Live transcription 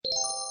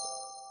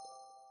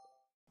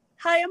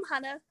Hi, I'm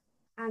Hannah.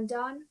 I'm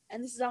Dawn.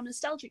 And this is our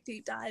nostalgic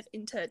deep dive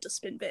into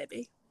Dustbin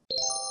Baby.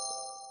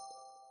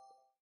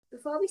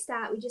 Before we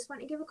start, we just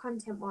want to give a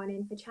content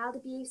warning for child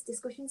abuse,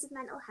 discussions of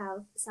mental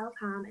health,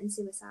 self-harm and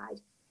suicide.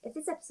 If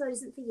this episode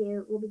isn't for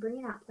you, we'll be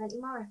bringing out plenty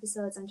more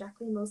episodes on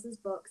Jacqueline Wilson's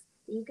books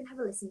that you can have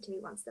a listen to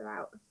once they're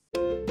out.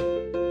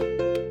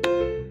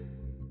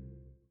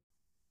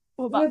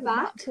 We're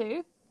back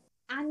too.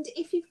 And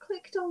if you've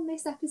clicked on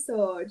this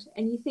episode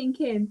and you're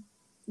thinking,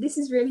 this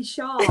is really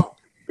short,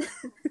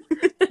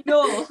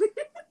 no.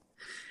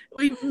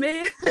 We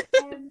may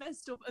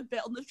messed up a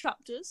bit on the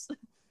chapters.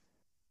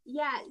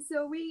 Yeah,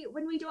 so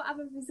when we don't have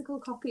a physical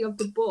copy of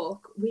the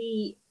book,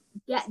 we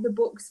get the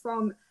books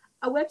from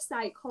a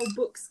website called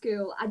Book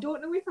School. I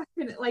don't know if I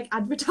can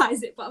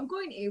advertise it, but I'm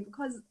going to,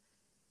 because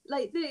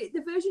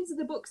the versions of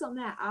the books on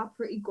there are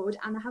pretty good,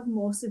 and I have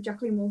most of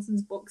Jacqueline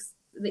Wilson's books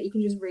that you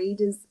can just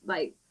read as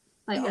on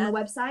the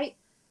website.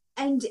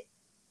 And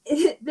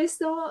they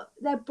sort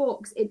their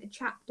books into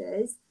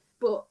chapters,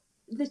 but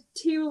the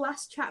two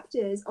last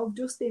chapters of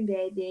Dustbin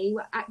Baby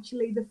were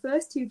actually the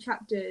first two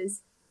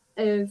chapters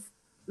of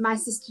My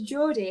Sister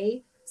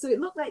Jodie. So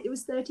it looked like there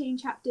was 13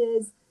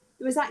 chapters.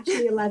 There was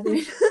actually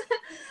 11.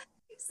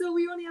 So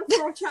we only have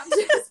 4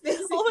 chapters,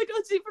 basically. Oh my god,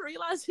 I didn't even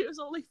realise it was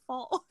only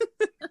 4.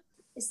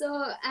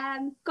 So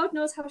God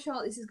knows how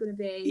short this is going to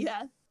be.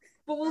 Yeah.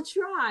 But we'll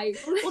try.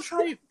 We'll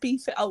try to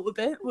beef it out a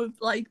bit with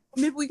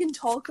maybe we can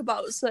talk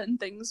about certain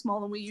things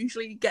more than we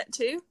usually get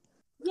to.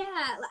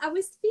 Yeah, I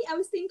was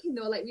thinking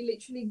though, we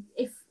literally,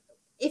 if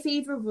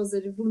either of us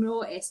had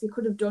noticed, we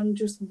could have done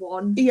just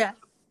one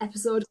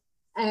episode.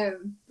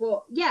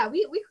 But yeah,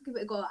 we could give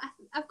it a go.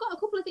 I've got a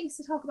couple of things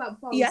to talk about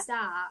before we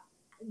start.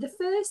 The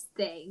first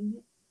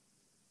thing,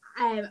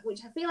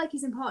 which I feel like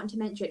is important to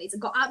mention, it's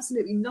got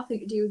absolutely nothing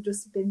to do with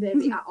Dustbin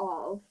Baby at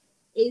all,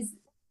 is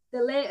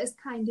the latest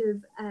kind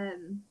of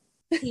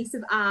piece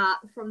of art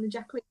from the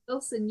Jacqueline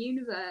Wilson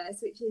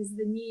universe, which is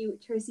the new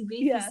Tracy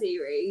Beaker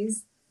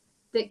series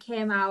that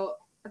came out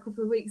a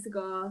couple of weeks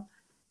ago.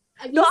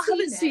 I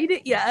haven't seen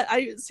it yet. I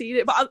haven't seen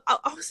it, but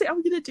I'll say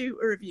I'm going to do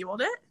a review on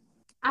it.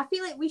 I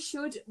feel like we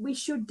should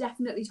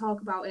definitely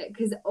talk about it,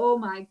 because oh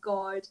my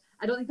god,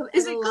 I don't think I've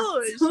ever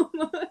laughed so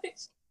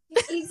much.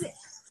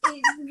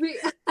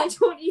 I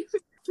don't even.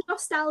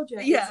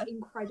 Nostalgia is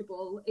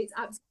incredible. It's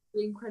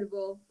absolutely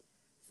incredible.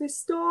 For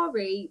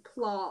story,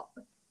 plot,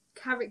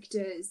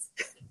 characters,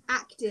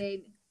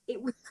 acting,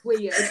 it was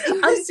weird.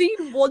 I've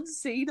seen one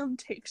scene on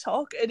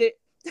TikTok and it.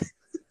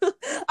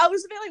 I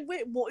was a bit like,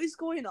 wait, what is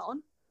going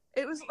on?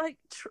 It was like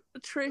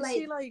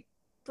Tracy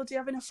bloody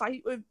having a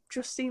fight with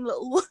Justine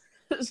Little.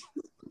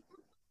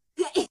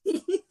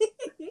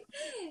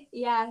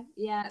 yeah,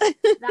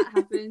 that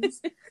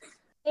happens.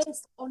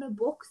 Based on a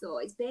book though.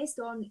 It's based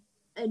on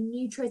a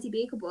new Tracy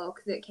Beaker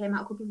book that came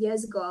out a couple of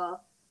years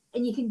ago,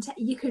 and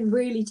you can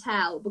really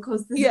tell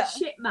because there's a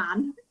shit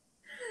man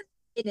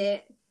in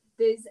it.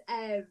 There's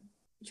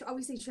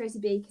obviously Tracy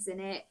Beaker's in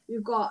it.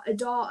 We've got a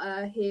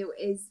daughter who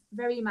is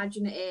very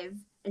imaginative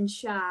and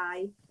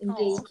shy and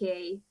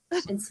geeky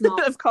and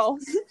smart. Of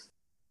course.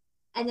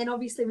 And then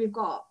obviously we've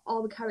got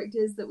all the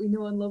characters that we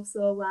know and love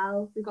so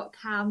well. We've got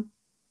Cam.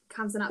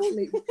 Cam's an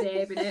absolute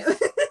babe in it.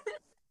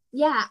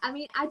 Yeah, I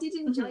mean, I did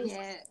enjoy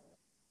it.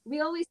 We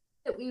always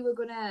said that we were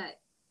gonna,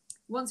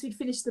 once we'd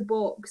finished the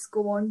books,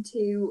 go on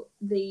to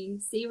the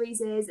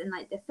series and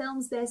the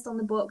films based on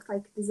the books.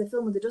 There's a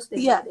film with the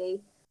Dustbin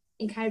Baby,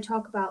 and kind of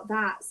talk about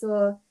that.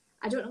 So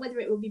I don't know whether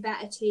it would be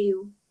better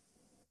to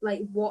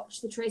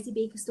watch the Tracy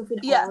Beaker stuff in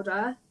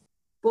order.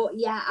 But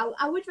yeah,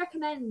 I would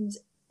recommend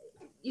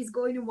is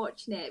going and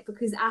watching it,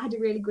 because I had a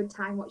really good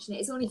time watching it.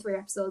 It's only 3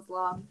 episodes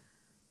long,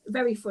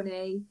 very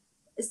funny.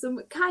 There's some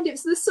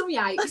yikes. There's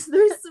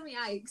some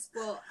yikes,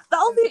 but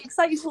that'll be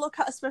exciting to look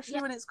at, especially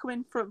when it's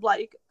coming from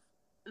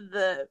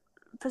the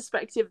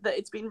perspective that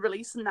it's been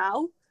released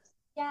now.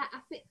 Yeah, I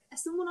think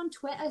someone on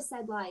Twitter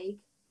said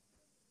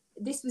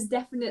this was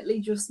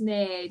definitely just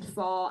made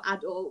for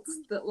adults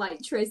that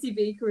Tracy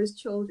Beaker as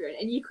children,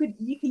 and you can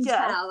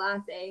tell, I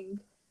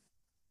think,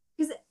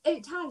 because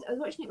at times I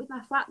was watching it with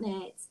my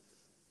flatmates,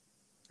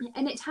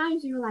 and at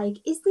times we were like,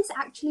 is this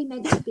actually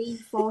meant to be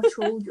for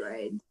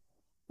children?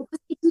 Because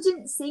it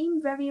didn't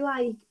seem very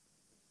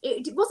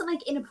it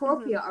wasn't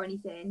inappropriate or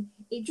anything.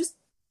 It just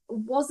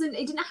wasn't.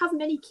 It didn't have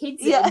many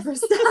kids in for a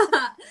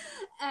start.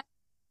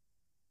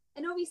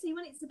 And obviously,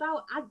 when it's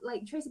about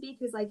Tracy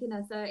Beaker's in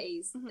her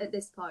 30s at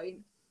this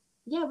point,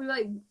 we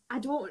were I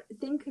don't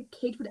think a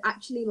kid would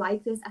actually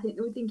like this. I think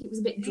they would think it was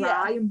a bit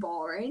dry and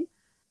boring.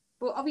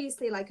 But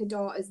obviously, a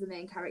daughter's the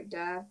main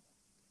character.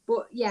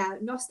 But yeah,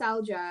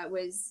 nostalgia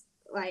was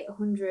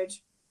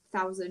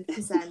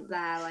 100,000%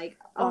 there.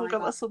 Oh my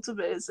god, that sounds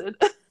amazing.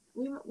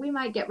 We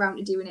might get round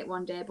to doing it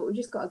one day, but we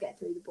just got to get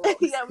through the books.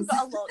 Yeah, we've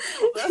got a lot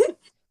to cover.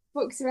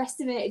 Books are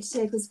estimated to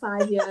take us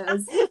 5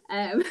 years.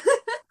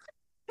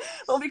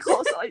 We'll be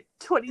close to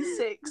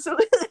 26.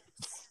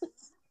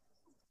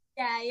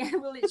 Yeah,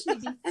 we'll literally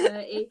be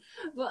 30.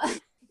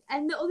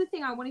 And the other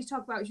thing I wanted to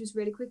talk about just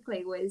really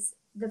quickly was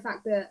the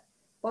fact that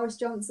Boris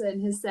Johnson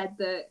has said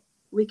that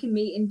we can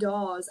meet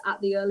indoors at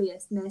the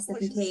earliest, May 17th.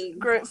 Which is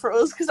great for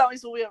us, because that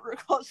means we'll be able to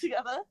record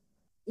together.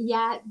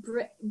 Yeah,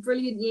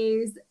 brilliant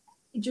news.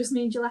 It just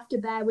means you'll have to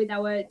bear with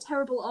our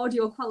terrible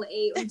audio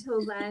quality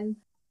until then.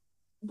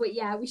 But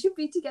yeah, we should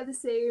be together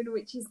soon,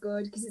 which is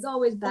good, because it's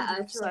always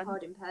better 100%. To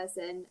record in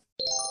person.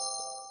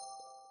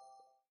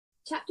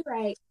 Chapter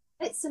 8.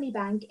 At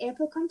Sunnybank,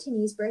 April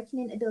continues breaking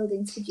into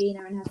buildings for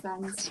Gina and her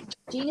friends.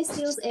 Gina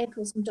steals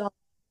April's from dolls.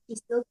 She's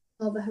still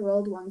over her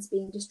old ones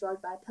being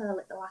destroyed by Pearl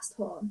at the last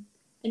home.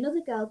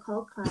 Another girl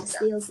called Claire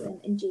steals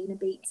them, and Gina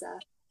beats her.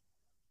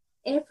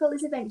 April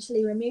is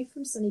eventually removed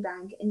from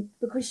Sunnybank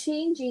because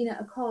she and Gina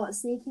are caught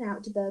sneaking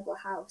out to burgle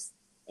a house.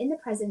 In the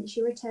present,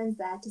 she returns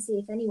there to see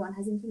if anyone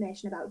has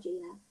information about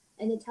Gina,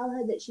 and they tell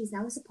her that she's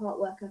now a support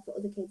worker for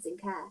other kids in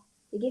care.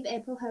 They give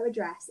April her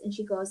address, and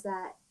she goes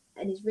there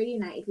and is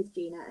reunited with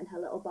Gina and her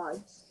little boy.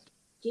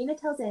 Gina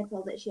tells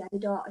April that she had a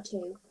daughter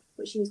too,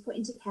 but she was put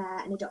into care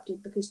and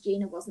adopted because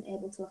Gina wasn't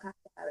able to look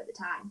after her at the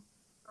time.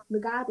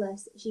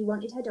 Regardless, she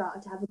wanted her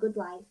daughter to have a good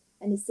life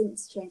and has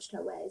since changed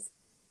her ways.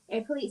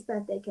 April eats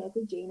birthday cake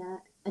with Gina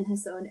and her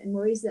son and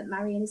worries that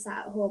Marion is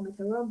sat at home with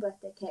her own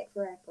birthday cake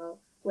for April,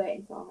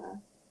 waiting for her.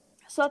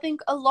 So I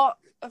think a lot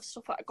of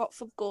stuff that I got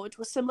for good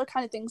was similar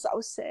kind of things that I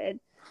was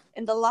saying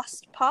in the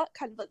last part,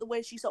 kind of like the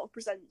way she sort of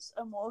presents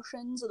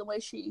emotions and the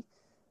way she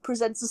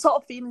presents the sort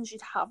of feelings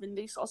you'd have in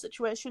these sort of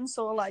situations.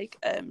 So like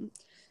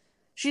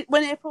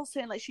when April's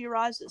saying like she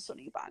arrives at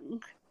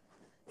Sunnybank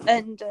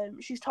and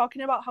she's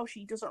talking about how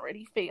she doesn't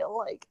really feel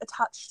like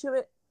attached to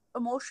it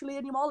emotionally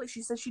anymore. Like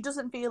she says she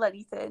doesn't feel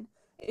anything.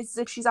 It's as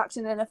if she's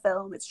acting in a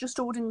film. It's just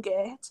a wooden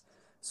gate.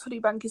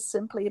 Sunnybank is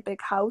simply a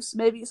big house.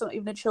 Maybe it's not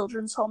even a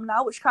children's home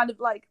now, which kind of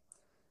like,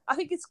 I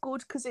think it's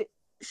good because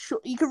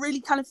you can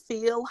really kind of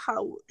feel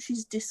how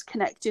she's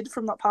disconnected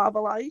from that part of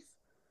her life.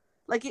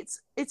 Like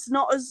it's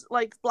not as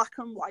like black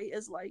and white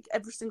as like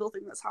every single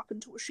thing that's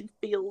happened to her she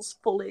feels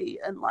fully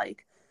and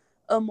like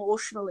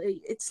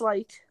emotionally. It's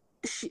like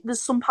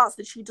there's some parts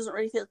that she doesn't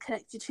really feel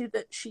connected to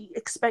that she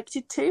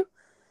expected to.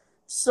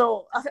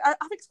 So I think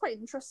it's quite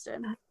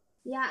interesting.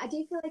 Yeah, I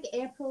do feel like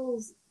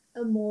April's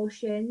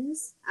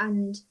emotions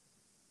and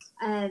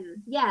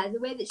the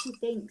way that she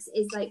thinks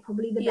is like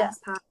probably the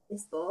best part of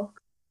this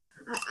book.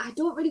 I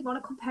don't really want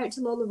to compare it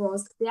to Lola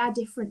Rose because they are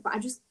different, but I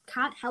just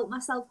can't help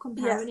myself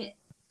comparing it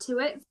to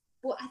it.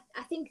 But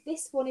I think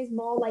this one is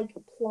more like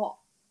plot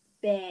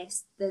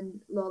based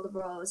than Lola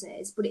Rose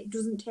is, but it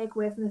doesn't take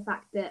away from the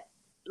fact that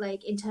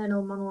like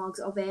internal monologues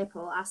of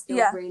April are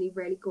still really,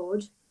 really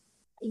good.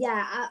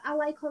 Yeah, I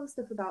like all the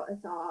stuff about her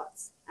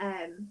thoughts.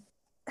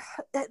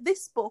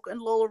 This book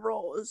and Lola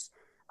Rose,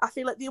 I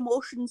feel like the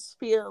emotions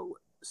feel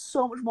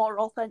so much more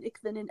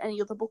authentic than in any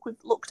other book we've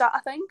looked at, I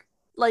think.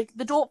 Like,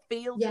 they don't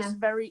feel just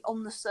very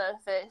on the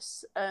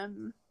surface,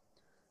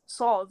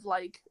 sort of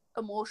like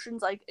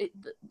emotions, like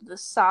the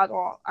sad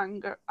or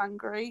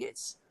angry.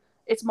 It's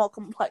more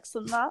complex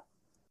than that.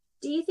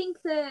 Do you think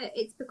that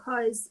it's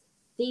because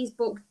these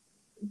books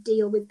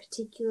deal with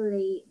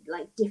particularly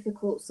like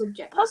difficult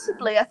subjects?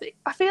 Possibly.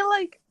 I feel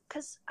like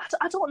because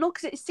I don't know,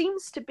 because it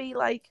seems to be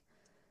like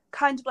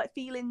kind of like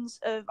feelings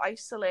of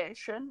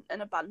isolation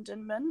and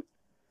abandonment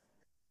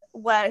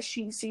where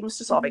she seems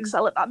to sort of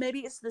excel at that.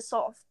 Maybe it's the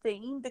sort of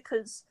theme,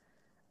 because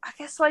I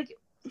guess like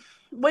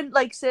when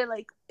like say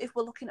like if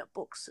we're looking at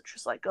books such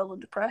as like Girl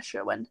Under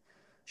Pressure, when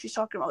she's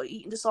talking about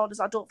eating disorders,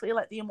 I don't feel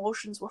like the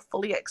emotions were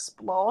fully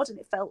explored and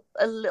it felt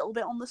a little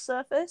bit on the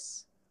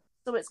surface.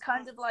 So it's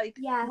kind of like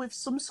with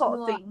some sort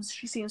of themes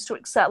she seems to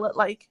excel at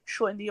like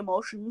showing the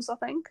emotions, I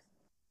think.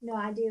 No,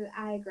 I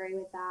agree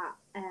with that.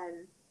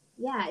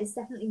 It's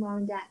definitely more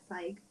in depth.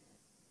 Like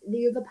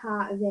the other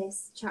part of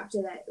this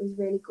chapter that was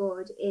really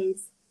good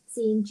is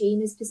seeing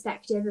Gina's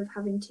perspective of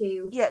having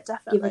to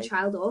give a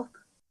child up.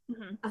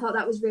 Mm-hmm. I thought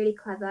that was really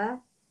clever,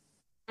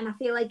 and I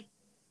feel like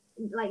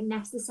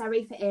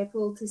necessary for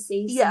April to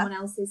see someone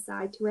else's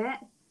side to it.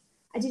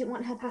 I didn't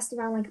want her passed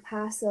around like a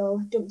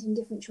parcel, dumped in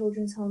different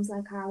children's homes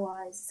like I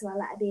was, so I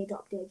let her be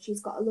adopted.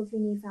 She's got a lovely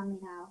new family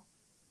now.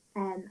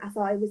 I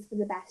thought it was for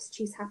the best.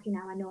 She's happy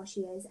now, I know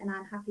she is, and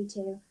I'm happy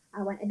too.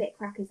 I went a bit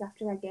crackers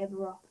after I gave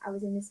her up. I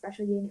was in the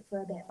special unit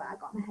for a bit, but I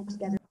got my head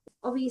together.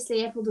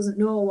 Obviously, April doesn't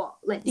know what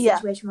the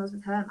situation was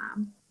with her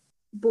mum,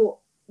 but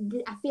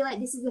I feel like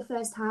this is the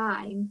first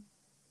time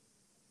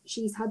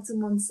she's had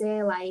someone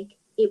say like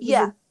it was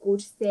a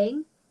good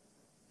thing,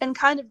 and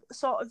kind of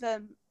sort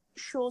of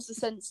shows a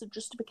sense of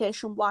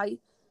justification why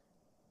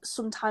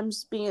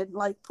sometimes being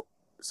like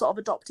sort of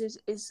adopted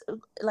is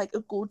like a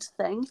good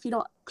thing, if you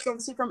know, because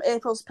obviously from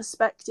April's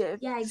perspective,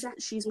 exactly,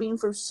 she's been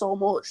through so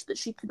much that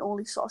she can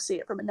only sort of see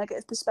it from a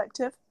negative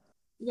perspective.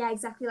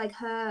 Exactly. Like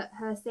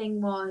her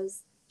thing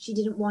was she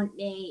didn't want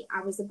me,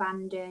 I was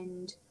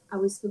abandoned, I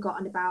was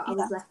forgotten about, I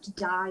was left to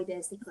die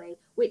basically,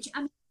 which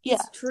I mean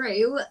is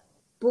true,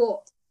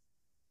 but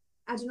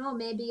I don't know,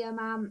 maybe her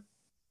mum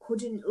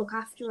couldn't look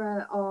after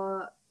her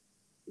or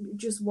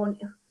just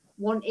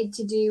wanted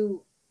to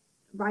do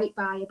right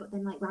by her, but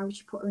then like why would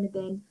she put her in a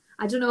bin?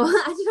 I don't know.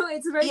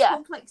 It's a very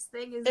complex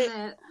thing, isn't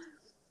it?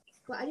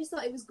 But I just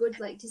thought it was good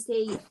like to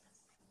see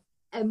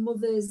a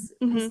mother's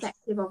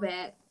perspective of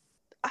it.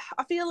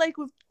 I feel like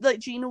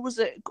Gina was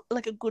a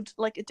good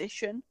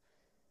addition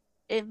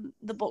in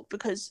the book,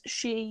 because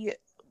she,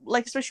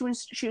 especially when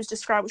she was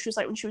described, she was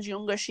when she was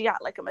younger, she had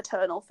a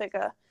maternal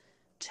figure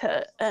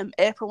to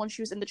April when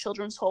she was in the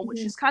children's home, which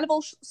is kind of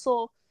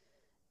also,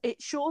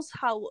 it shows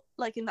how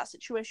in that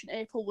situation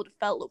April would have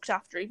felt looked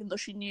after, even though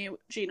she knew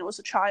Gina was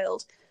a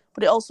child.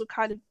 But it also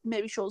kind of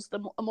maybe shows the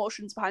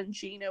emotions behind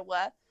Gina,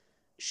 where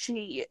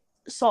she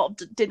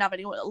sort of didn't have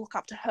anyone to look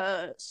after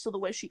her, so the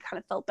way she kind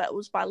of felt better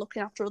was by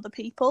looking after other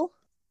people.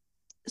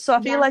 So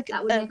I feel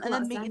and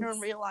then meeting her in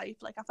real life,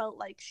 I felt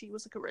like she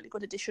was a really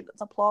good addition to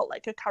the plot.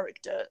 Her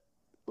character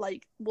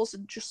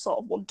wasn't just sort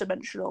of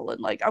one-dimensional,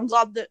 and I'm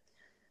glad that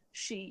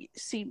she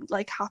seemed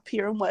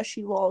happier in where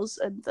she was,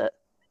 and that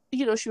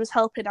she was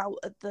helping out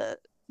at the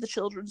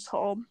children's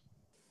home.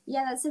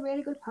 Yeah, that's a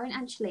really good point,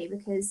 actually,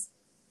 because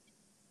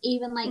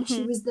even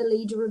she was the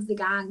leader of the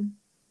gang.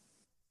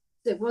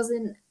 So it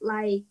wasn't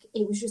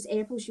it was just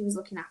April she was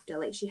looking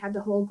after. She had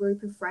a whole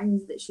group of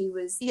friends that she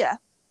was the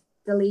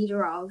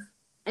leader of.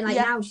 And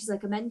now she's a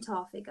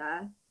mentor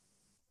figure.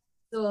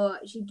 So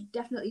she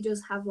definitely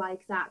does have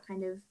that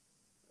kind of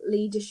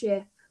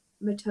leadership,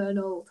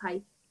 maternal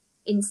type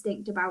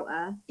instinct about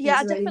her. Yeah,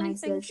 I definitely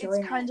think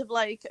it's kind of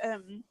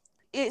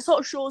it sort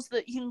of shows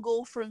that you can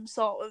go from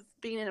sort of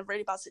being in a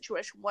really bad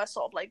situation where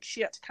sort of she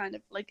had to kind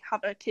of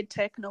have her kid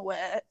taken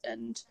away,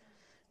 and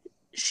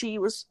she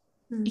was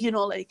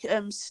stealing,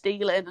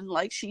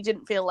 and she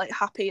didn't feel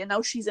happy, and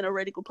now she's in a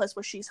really good place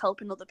where she's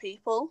helping other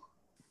people.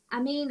 I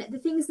mean, the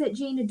things that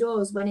Gina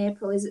does when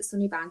April is at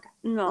Sunnybank,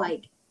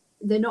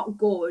 they're not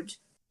good.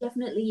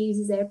 Definitely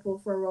uses April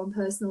for her own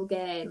personal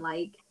gain.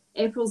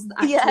 April's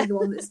actually the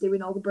one that's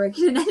doing all the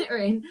breaking and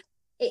entering.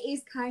 It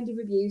is kind of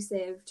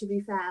abusive, to be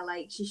fair.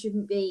 She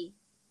shouldn't be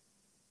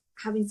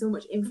having so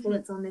much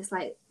influence on this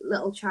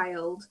little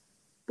child.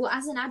 But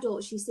as an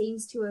adult, she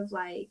seems to have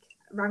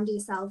rounded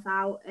herself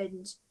out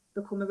and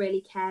become a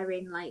really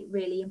caring,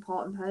 really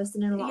important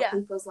person in a lot of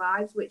people's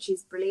lives, which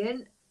is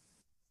brilliant.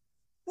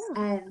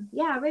 I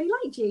really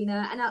like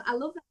Gina, and I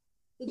love that.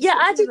 Yeah,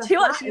 I do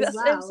too, actually.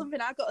 That's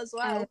something I got as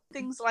well.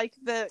 Things like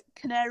the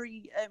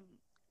canary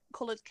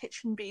coloured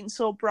kitchen being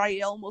so bright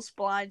it almost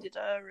blinded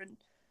her, and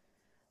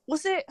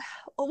was it...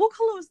 what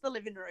colour was the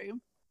living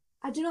room?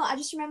 I don't know, I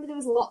just remember there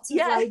was lots of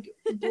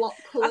block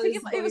colours. I think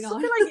it was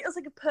something it was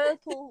a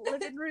purple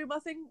living room, I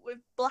think, with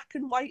black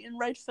and white and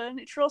red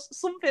furniture or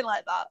something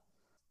like that.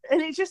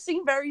 And it just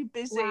seemed very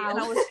busy, and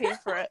I was here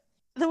for it.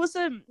 There was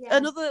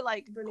another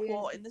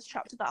quote in this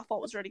chapter that I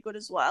thought was really good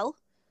as well.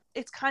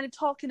 It's kind of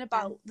talking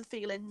about the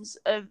feelings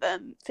of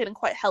feeling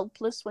quite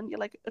helpless when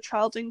you're a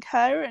child in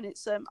care, and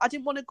it's I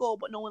didn't want to go,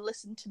 but no one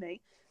listened to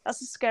me. That's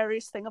the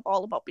scariest thing of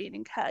all about being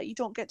in care. You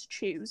don't get to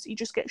choose. You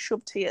just get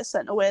shoved here,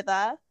 sent away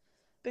there.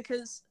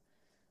 Because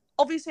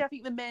obviously I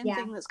think the main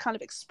thing that's kind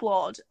of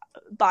explored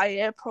by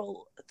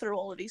April through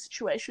all of these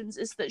situations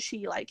is that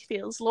she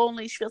feels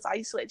lonely, she feels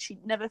isolated, she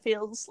never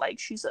feels like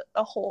she's at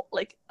a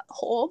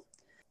home.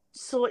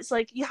 So it's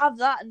you have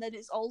that, and then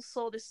it's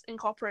also this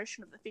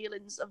incorporation of the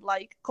feelings of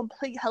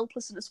complete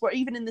helplessness, where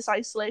even in this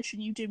isolation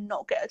you do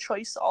not get a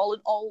choice at all,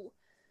 and all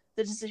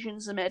the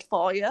decisions are made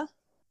for you.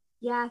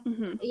 Yeah,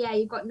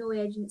 you've got no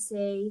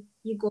agency.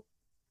 You go,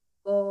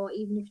 or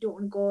even if you don't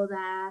want to go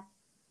there,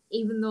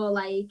 even though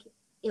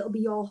it'll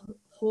be your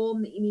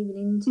home that you're moving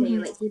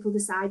into, people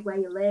decide where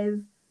you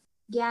live.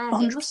 Yeah,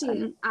 100%. It must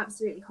be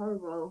absolutely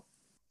horrible.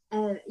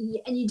 And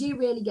you do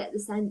really get the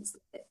sense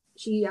that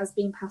she has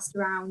been passed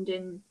around,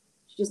 and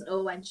she doesn't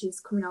know when she's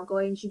coming or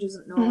going. She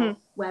doesn't know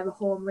where her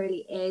home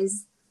really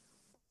is,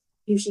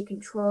 who she can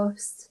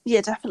trust.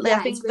 Yeah, definitely. Yeah,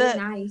 I think really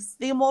nice.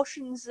 The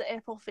emotions that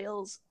April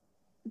feels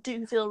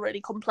do feel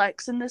really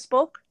complex in this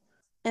book,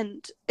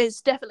 and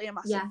it's definitely a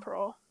massive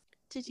pro.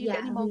 Did you get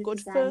any more 100%.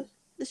 Good for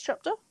this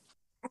chapter?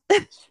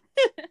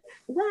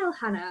 Well,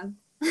 Hannah,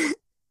 do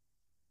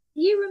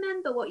you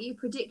remember what you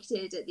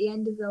predicted at the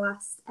end of the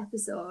last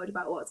episode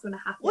about what's going to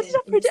happen? What did I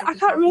predict? I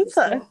can't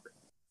remember.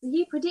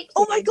 You predicted.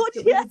 Oh my god!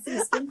 Yeah,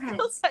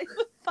 skinheads.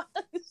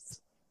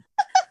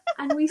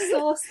 And we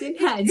saw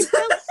skinheads. It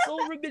felt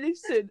so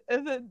reminiscent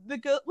of the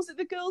girl. Was it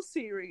the girl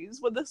series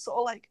when they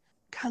saw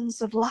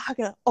cans of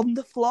lager on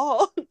the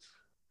floor?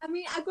 I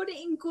mean, I got it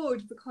in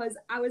good because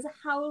I was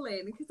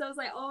howling because I was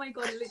like, "Oh my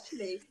god!"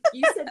 Literally,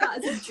 you said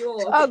that as a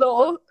joke. I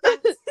know.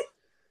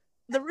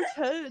 The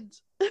returned.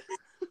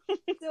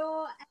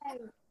 So,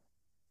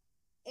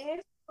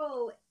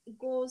 April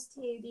goes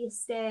to the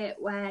estate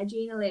where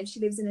Gina lives. She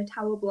lives in a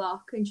tower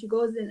block, and she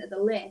goes into the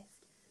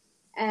lift,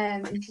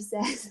 and she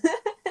says,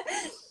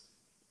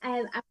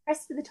 I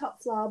pressed for the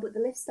top floor, but the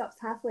lift stops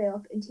halfway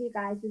up, and two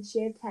guys with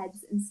shaved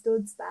heads and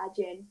studs barge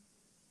in.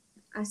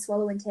 I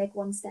swallow and take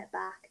one step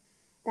back.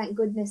 Thank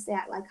goodness they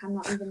act like I'm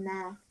not even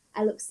there.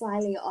 I look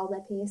slyly at all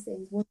their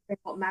piercings, wondering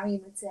what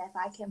Marion would say if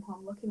I came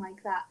home looking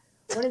like that.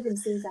 One of them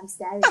sees I'm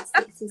staring and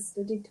sticks his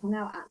studded tongue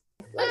out at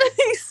me.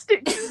 He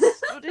sticks his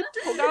studded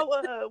tongue out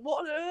at her.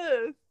 What on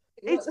earth?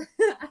 It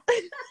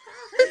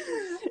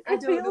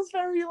feels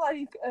very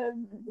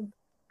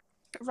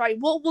right,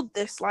 what would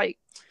this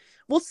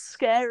what's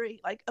scary,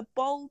 like a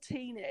bald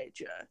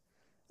teenager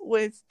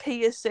with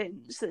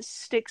piercings that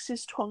sticks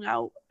his tongue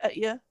out at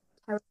you.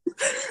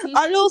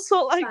 And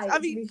also, like, I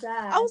mean,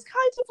 I was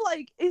kind of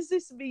like, is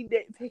this me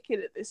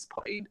nitpicking at this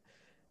point?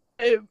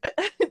 To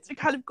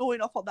kind of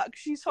going off on that, because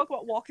she's talking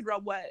about walking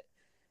around where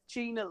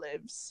Gina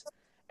lives,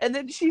 and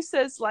then she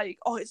says like,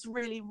 "Oh, it's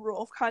really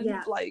rough," kind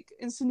of like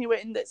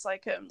insinuating that it's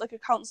like a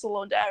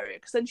council-owned area.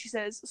 Because then she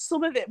says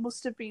some of it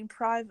must have been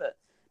private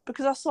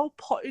because I saw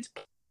potted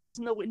plants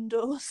in the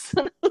windows,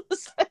 and I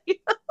was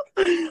like,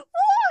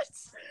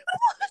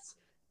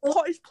 what?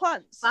 Potted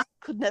plants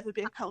could never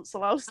be a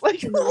council house.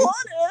 Like, what on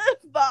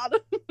earth, man?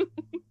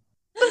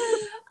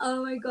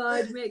 Oh my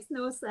god, makes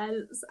no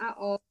sense at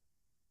all.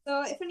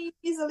 So if any of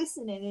you are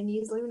listening and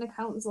you live in a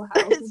council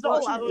house,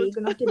 unfortunately you're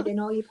going to have to bin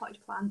all your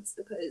potted plants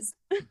because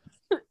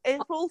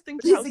April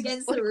thinks it's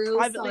against the rules,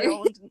 privately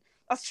owned. And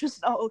that's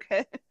just not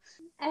okay.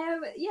 I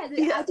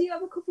do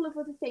have a couple of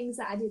other things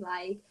that I did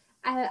like.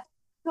 I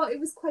thought it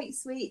was quite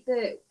sweet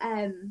that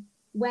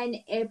when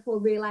April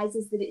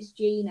realises that it's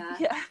Gina,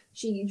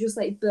 she just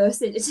like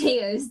bursts into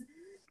tears.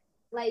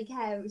 Like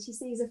she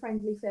sees a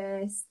friendly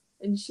face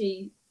and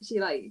she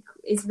like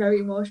is very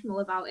emotional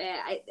about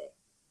it.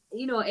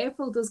 You know,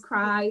 April does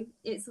cry.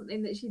 It's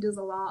something that she does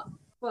a lot.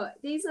 But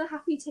these are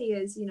happy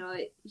tears, you know.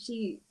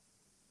 She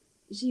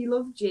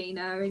loved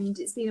Gina and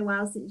it's been a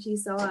while since she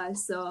saw her,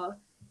 so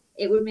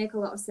it would make a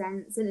lot of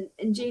sense.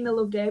 And Gina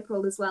loved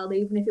April as well,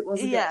 even if it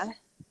was a bit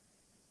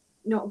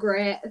not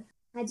great.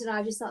 I don't know,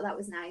 I just thought that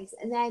was nice.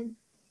 And then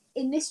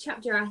in this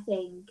chapter, I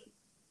think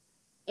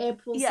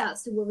April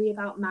starts to worry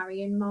about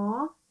Marion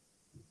more.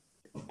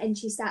 And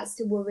she starts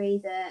to worry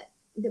that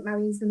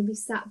Marion's going to be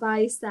sat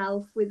by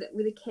herself with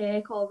a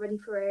cake all ready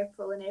for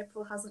April, and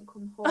April hasn't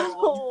come home.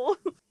 Oh.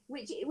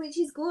 Which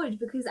is good,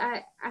 because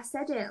I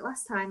said it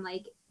last time,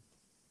 like,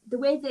 the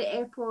way that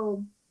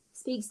April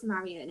speaks to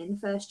Marion in the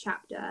first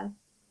chapter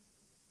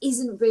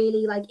isn't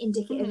really, like,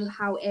 indicative of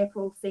how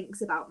April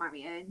thinks about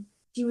Marion.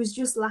 She was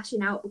just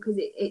lashing out because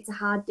it's a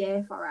hard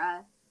day for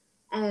her.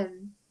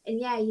 And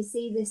yeah, you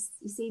see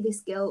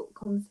this guilt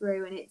come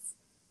through, and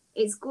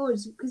it's good,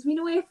 because we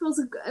know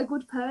April's a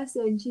good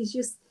person. She's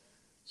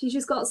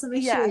just got some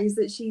issues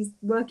that she's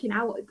working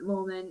out at the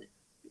moment.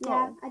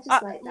 Yeah, I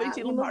just like that.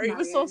 It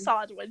was so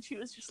sad when she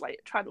was just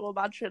like trying to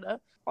imagine her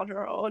on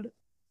her own.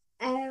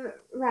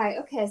 Right,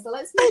 okay, so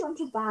let's move on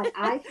to bad.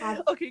 I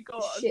had go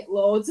on.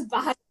 Shitloads of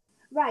bad.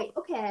 Right,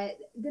 okay,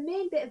 the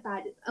main bit of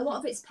bad, a lot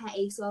of it's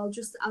petty, so I'll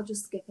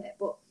just skip it.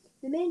 But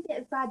the main bit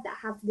of bad that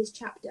I have for this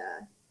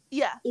chapter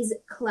is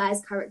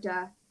Claire's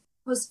character.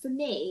 Because for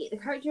me, the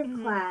character of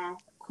Claire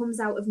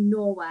comes out of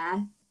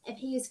nowhere,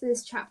 appears for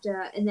this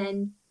chapter, and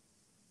then,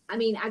 I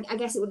mean, I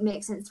guess it wouldn't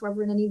make sense to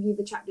ever in any of the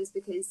other chapters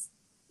because,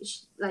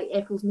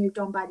 April's moved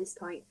on by this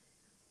point.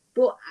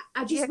 But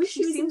I just wish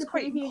she was in the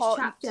previous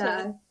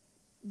chapter.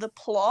 The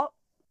plot?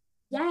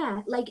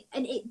 Yeah,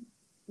 and it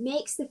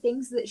makes the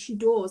things that she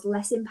does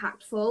less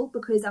impactful,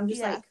 because I'm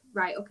just like,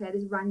 right, okay,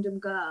 this random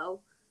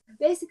girl.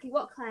 Basically,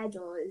 what Claire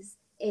does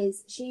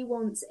is she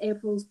wants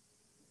April's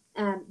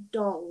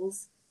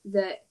dolls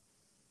that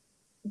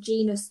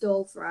Gina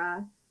stole for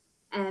her.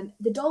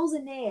 The dolls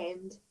are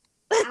named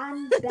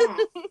Anne, Beth,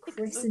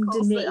 Chris and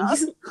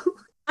Denise.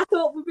 I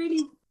thought were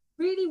really,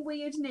 really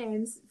weird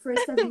names for a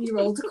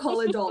 7-year-old to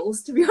call her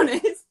dolls, to be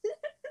honest.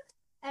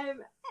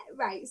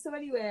 Right, so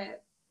anyway,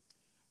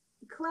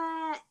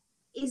 Claire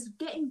is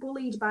getting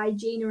bullied by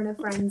Gina and her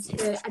friends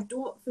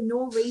for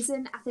no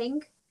reason, I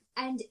think.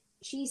 And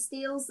she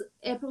steals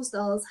April's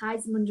dolls,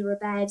 hides them under her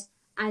bed,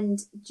 and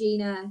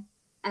Gina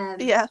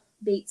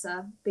beats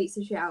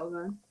the shit out of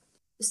her.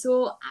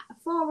 So,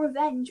 for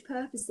revenge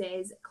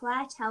purposes,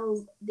 Claire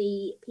tells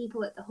the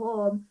people at the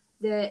home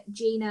that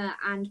Gina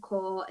and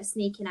Co are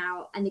sneaking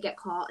out, and they get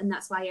caught, and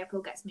that's why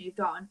April gets moved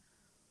on.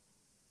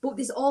 But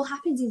this all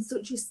happens in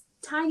such a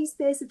tiny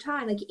space of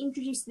time. Like, you're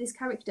introduced to this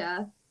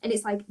character, and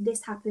it's like,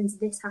 this happens,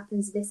 this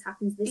happens, this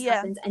happens, this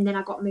happens, and then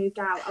I got moved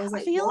out. I was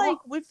like, I feel what?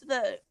 like with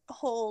the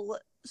whole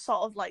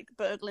sort of, like,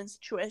 burgling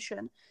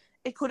situation,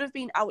 it could have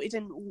been outed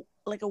in,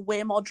 like, a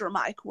way more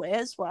dramatic way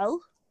as well.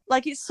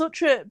 Like, it's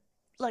such a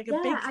big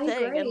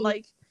thing, and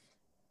like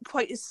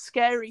quite a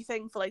scary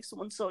thing for like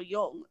someone so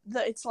young,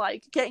 that it's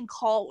like getting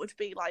caught would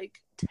be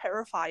like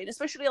terrifying,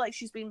 especially like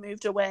she's been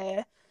moved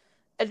away,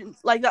 and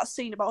like that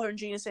scene about her and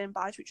Gina saying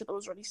bye to each other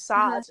was really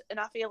sad. And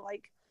I feel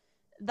like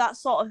that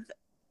sort of,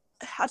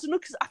 I don't know,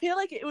 because I feel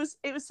like it was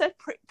said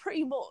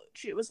pretty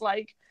much, it was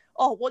like,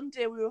 oh, one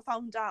day we were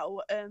found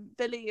out,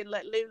 Billy and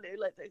like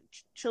Lulu, like the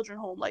children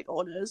home like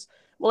owners,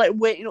 were like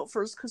waiting up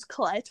for us because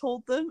Claire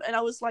told them. And I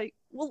was like,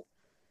 well,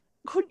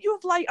 couldn't you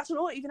have, like, I don't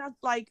know, even had,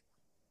 like,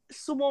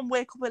 someone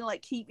wake up and,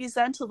 like, keep you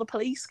there until the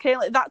police came?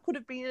 Like, that could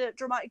have been a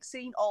dramatic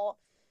scene. Or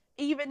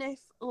even if,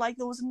 like,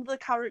 there was another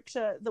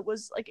character that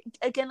was, like,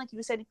 again, like you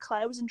were saying,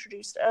 Claire was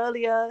introduced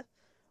earlier,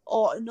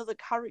 or another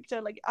character,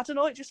 like, I don't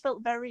know, it just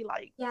felt very,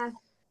 like,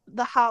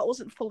 the heart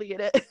wasn't fully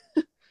in it.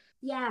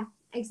 Yeah,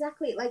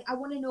 exactly. Like, I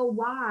want to know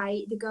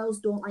why the girls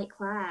don't like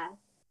Claire.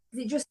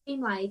 It just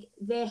seemed like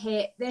they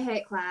hate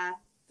Claire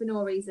for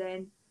no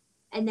reason.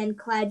 and then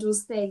Claire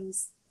does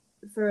things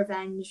for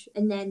revenge,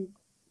 and then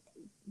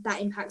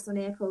that impacts on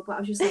April. But I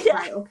was just like,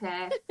 right,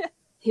 okay,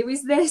 who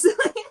is this?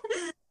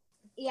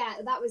 Yeah,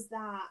 that was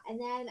that. And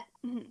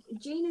then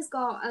Gina's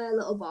got a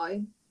little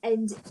boy,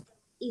 and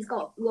he's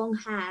got long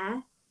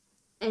hair,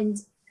 and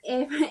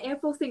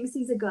April thinks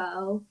he's a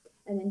girl,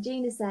 and then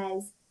Gina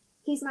says,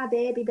 he's my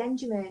baby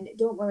Benjamin,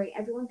 don't worry,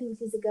 everyone thinks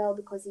he's a girl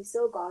because he's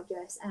so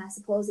gorgeous, and I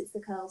suppose it's the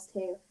curls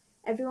too.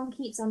 Everyone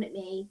keeps on at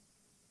me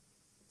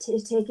to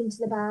take him to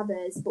the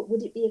barbers, but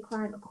would it be a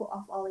crime to cut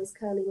off all his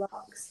curly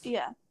locks?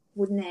 Yeah.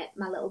 Wouldn't it,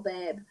 my little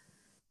babe?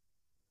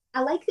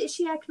 I like that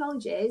she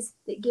acknowledges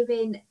that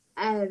giving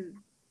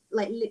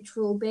like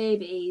literal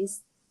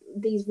babies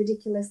these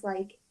ridiculous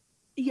like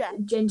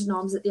gender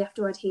norms that they have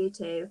to adhere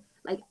to,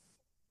 like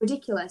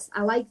ridiculous.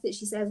 I like that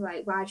she says,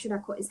 like, why should I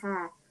cut his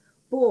hair?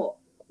 But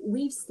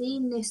we've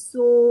seen this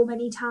so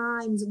many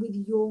times with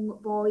young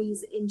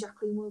boys in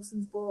Jacqueline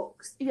Wilson's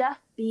books. Yeah.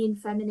 Being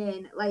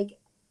feminine, like,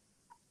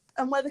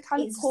 and where they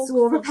kind of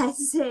so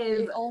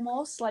repetitive.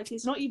 Almost like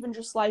it's not even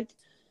just like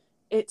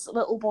it's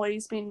little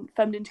boys being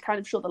feminine to kind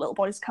of show that little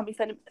boys can be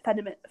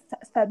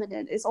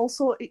feminine. It's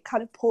also, it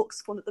kind of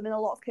pokes fun at them in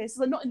a lot of cases.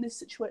 And not in this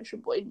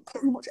situation, but in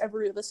pretty much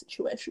every other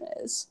situation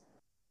it is.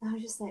 I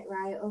was just like,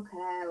 right,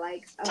 okay,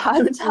 like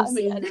time and time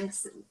again.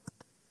 This.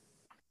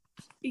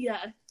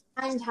 Yeah.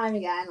 Time and time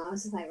again. I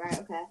was just like, right,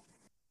 okay.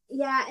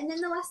 Yeah, and then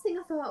the last thing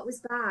I thought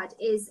was bad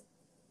is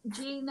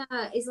Gina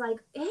is like,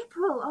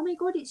 April, oh my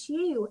god, it's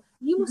you.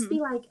 You must be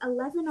like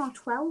 11 or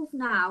 12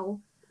 now.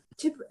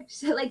 To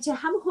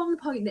hammer home the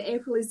point that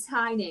April is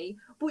tiny,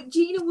 but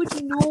Gina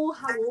would know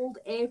how old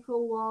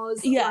April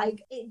was. Yeah.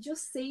 Like, it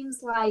just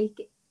seems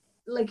like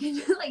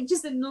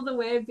just another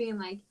way of being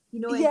like,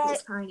 you know,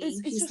 April's tiny.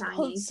 It's she's just tiny.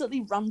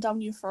 Constantly ran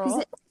down your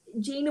throat.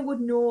 Gina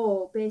would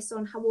know based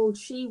on how old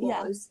she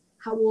was,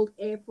 how old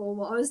April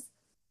was.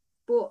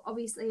 But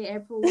obviously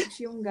April looks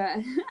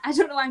younger. I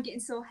don't know why I'm getting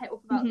so het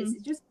up about this.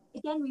 It's just,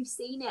 again, we've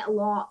seen it a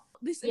lot.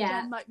 This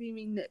again might be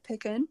me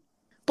nitpicking.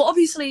 But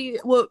obviously,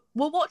 we're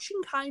watching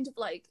kind of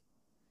like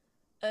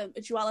a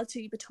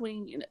duality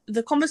between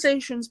the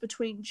conversations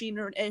between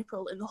Gina and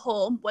April in the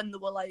home when they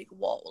were like,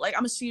 what? Like,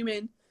 I'm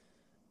assuming,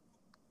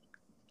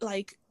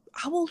 like,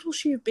 how old will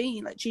she have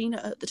been, like, Gina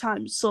at the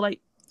time? So,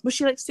 like, was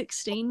she like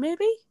 16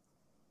 maybe?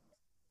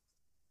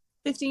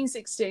 15,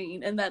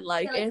 16, and then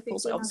like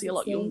April's like, obviously a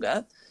lot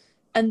younger.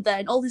 And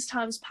then all this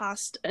time's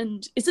passed,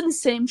 and it's in the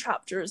same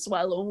chapter as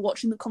well. And we're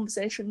watching the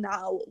conversation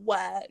now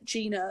where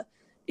Gina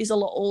is a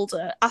lot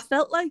older. I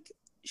felt like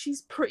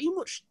she's pretty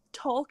much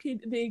talking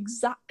the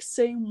exact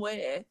same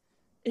way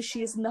as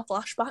she is in the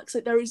flashbacks.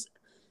 Like, there is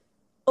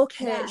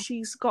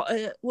she's got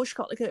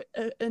like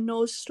a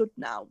nose stud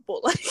now,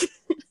 but like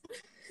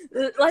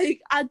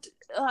and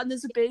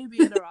there's a baby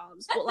in her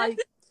arms, but like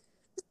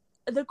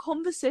the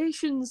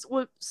conversations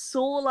were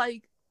so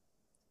like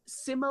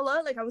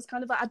similar. Like, I was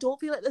kind of like, I don't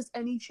feel like there's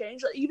any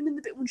change. Like, even in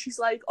the bit when she's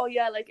like, oh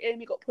yeah, like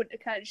Amy got put in a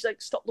can, she's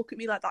like, stop looking at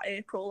me like that,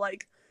 April,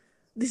 like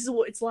this is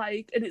what it's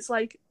like. And it's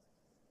like,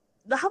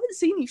 they haven't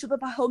seen each other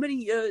by how many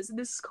years, and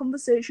this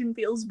conversation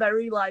feels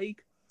very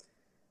like,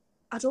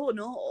 I don't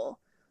know,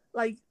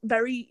 like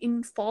very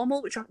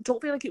informal, which I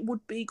don't feel like it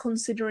would be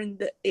considering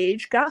the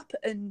age gap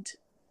and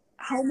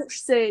how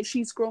much, say,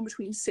 she's grown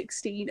between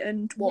 16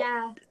 and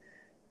what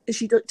is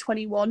she,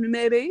 21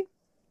 maybe,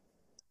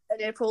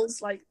 and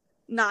April's like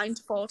 9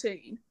 to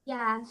 14.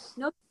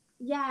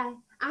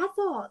 I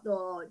thought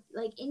though,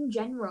 like in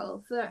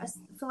general, for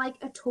like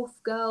a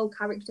tough girl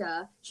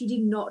character, she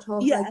did not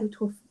talk like a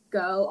tough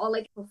girl, or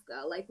like a tough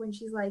girl. Like when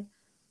she's like,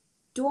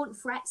 "Don't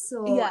fret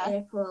so,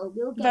 April,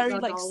 we'll get very your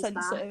like dolls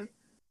sensitive back."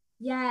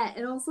 Yeah,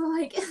 and also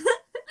like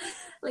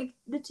like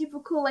the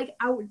typical like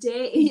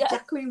outdated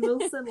Jacqueline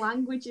Wilson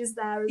language is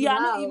there as well. Yeah, I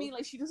know what you mean.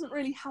 Like, she doesn't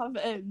really have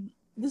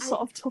the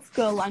sort of tough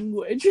girl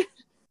language.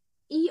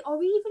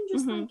 Or even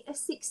just like a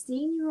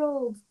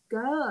 16-year-old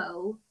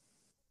girl.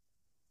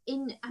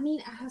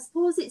 I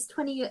suppose it's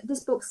 20.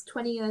 This book's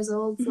 20 years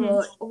old,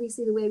 so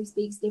obviously the way we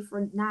speak is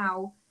different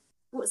now.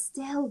 But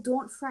still,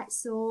 don't fret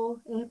so,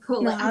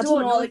 April. Like, I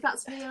don't know if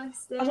that's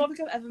realistic. I don't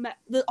think I've ever met.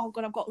 Oh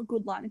god, I've got a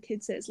good line of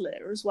kids says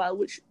later as well,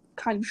 which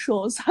kind of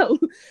shows how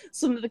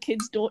some of the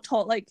kids don't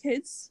talk like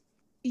kids.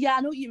 Yeah,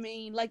 I know what you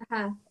mean. Like,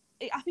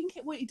 I think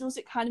what it does,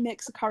 it kind of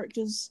makes the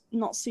characters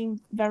not seem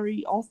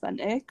very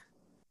authentic.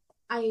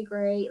 I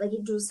agree. Like,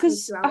 it does take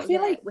you out of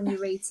it when you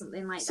read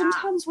something like that.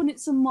 Sometimes when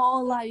it's a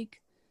more like,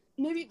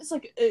 maybe it's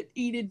like an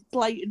Enid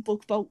Blyton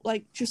book about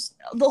like just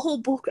the whole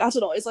book, I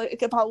don't know, it's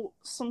like about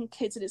some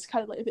kids and it's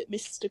kind of like a bit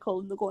mystical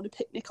and they're going to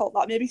picnic, all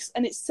that, maybe,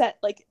 and it's set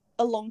like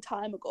a long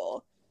time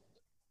ago.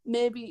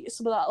 Maybe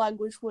some of that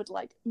language would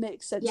like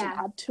make sense and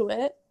add to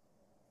it.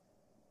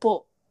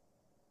 But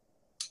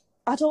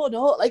I don't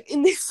know, like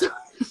in this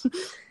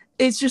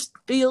it just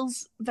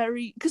feels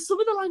very, because some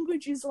of the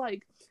language is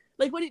like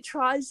when it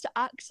tries to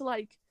act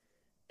like,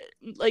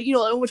 you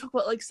know, when we talk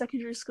about like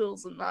secondary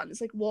schools and that, it's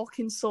like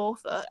walking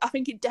sofa, I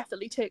think it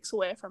definitely takes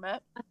away from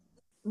it.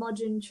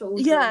 modern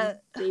children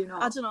do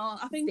not I don't know.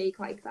 I think speak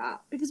like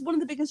that. Because one of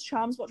the biggest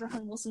charms about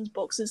Johanna Wilson's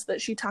books is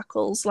that she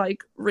tackles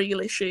like real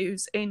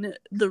issues in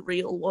the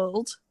real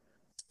world.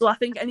 So I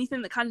think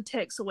anything that kind of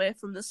takes away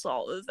from the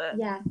sort of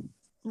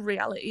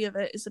reality of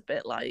it is a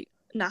bit like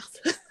naff.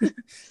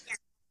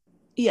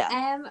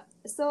 Yeah.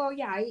 So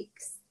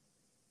yikes.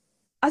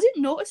 I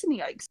didn't notice any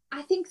yikes.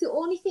 I think the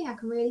only thing I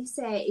can really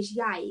say is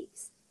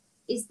yikes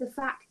is the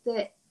fact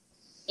that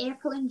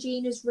April and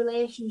Gina's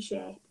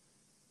relationship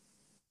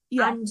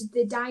and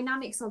the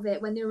dynamics of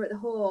it when they were at the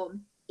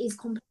home is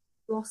completely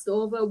glossed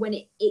over when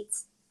it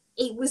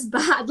was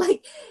bad.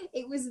 Like,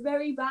 it was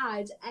very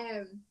bad.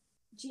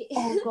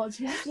 Oh god,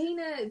 yeah.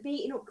 Gina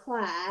beating up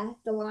Claire,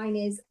 the line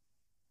is,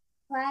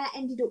 Claire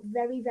ended up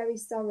very, very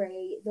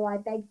sorry, though I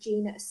begged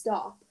Gina to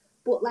stop.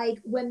 But, like,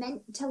 we're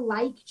meant to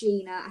like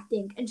Gina, I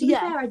think. And to be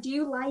fair, I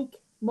do like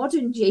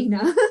modern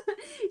Gina.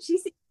 She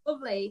seems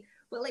lovely.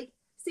 But, like,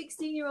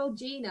 16-year-old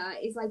Gina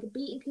is, like,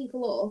 beating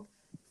people up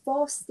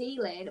for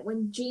stealing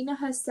when Gina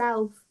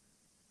herself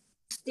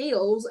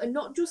steals, and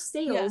not just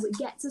steals,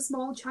 gets a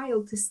small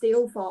child to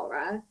steal for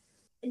her.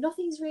 And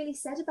nothing's really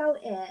said about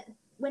it.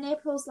 When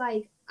April's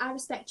like, I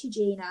respect you,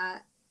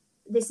 Gina,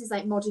 this is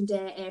like modern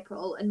day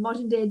April, and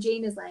modern day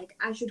Gina's like,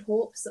 I should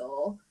hope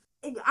so.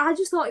 I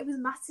just thought it was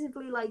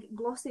massively like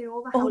glossing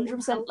over how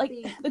 100%. Like,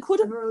 they could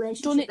have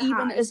done it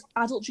even as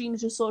adult Gina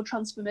just saw a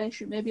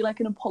transformation, maybe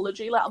like an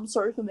apology, like, I'm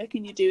sorry for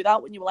making you do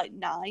that when you were like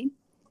 9.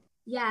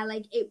 Yeah,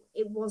 like it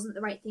wasn't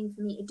the right thing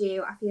for me to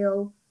do. I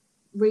feel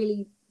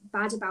really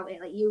bad about it.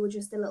 Like, you were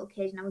just a little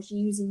kid and I was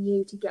using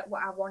you to get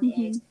what I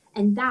wanted,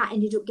 and that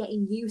ended up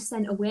getting you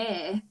sent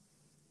away.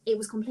 It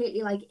was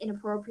completely like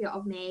inappropriate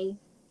of me.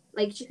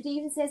 Like, she could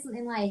even say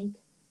something like,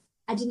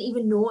 I didn't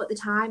even know at the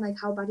time like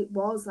how bad it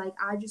was. Like,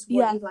 I just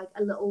wanted like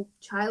a little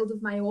child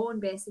of my own,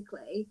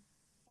 basically.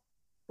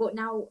 But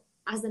now,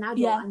 as an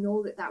adult, I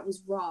know that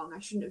was wrong. I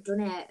shouldn't have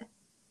done it.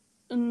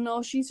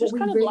 No, she's just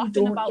kind of really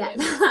laughing about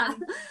it.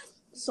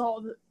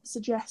 Sort of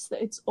suggests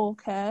that it's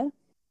okay.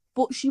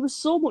 But she was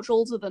so much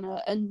older than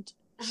her, and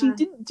she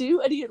didn't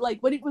do any,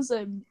 like, when it was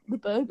the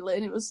burglary,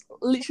 and it was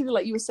literally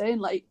like you were saying,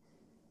 like,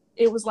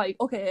 it was like,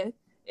 okay,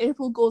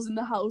 April goes in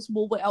the house,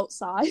 we'll wait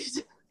outside.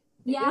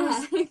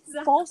 Yeah,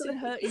 exactly. Forcing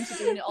her into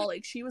doing it all.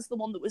 Like, she was the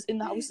one that was in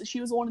the house,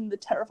 she was the one in the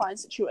terrifying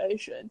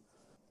situation.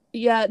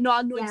 Yeah, no,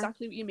 I know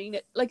exactly what you mean.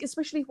 It, like,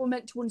 especially if we're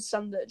meant to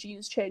understand that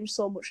Gina's changed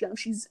so much now.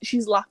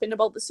 She's laughing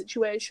about the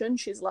situation.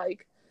 She's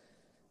like,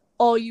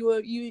 oh, you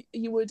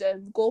would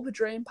go up a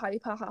drain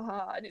pipe, ha ha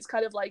ha. And it's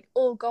kind of like,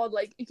 oh god,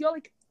 like, if you're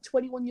like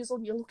 21 years old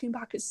and you're looking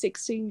back at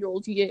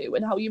 16-year-old you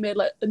and how you made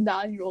like a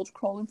 9-year-old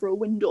crawling through a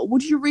window,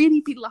 would you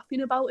really be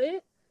laughing about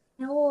it?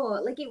 No,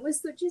 like, it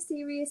was such a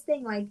serious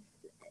thing. Like,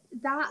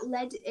 that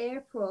led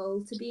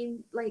April to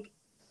being like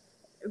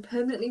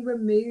permanently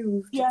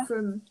removed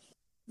from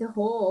the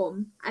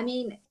home. I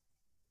mean,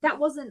 that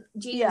wasn't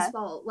Gina's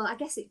fault. Well, I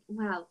guess it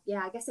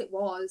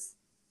was.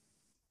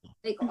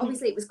 Like,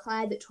 obviously it was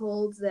Claire that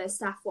told the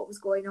staff what was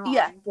going on,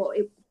 but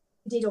it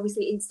did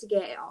obviously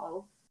instigate it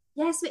all.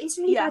 Yeah, so it's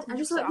really bad. I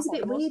just thought it was a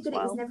bit weird that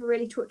it was never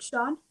really touched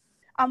on.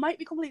 I might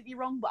be completely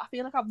wrong, but I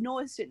feel like I've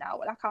noticed it now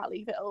and I can't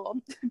leave it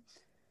alone.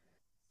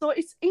 So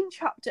it's in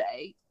chapter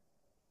 8,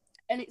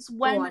 and it's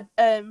when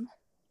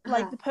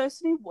like the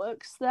person who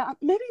works there,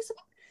 maybe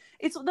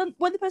it's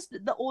when the person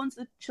that owns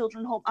the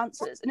children's home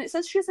answers, and it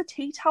says she has a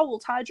tea towel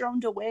tied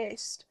around her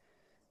waist.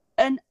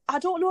 And I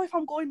don't know if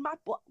I'm going mad,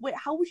 but wait,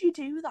 how would you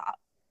do that?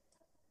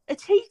 A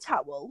tea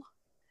towel?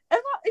 And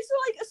that is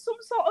like some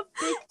sort of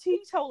big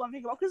tea towel I'm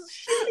thinking about, because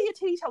surely a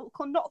tea towel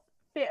cannot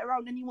fit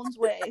around anyone's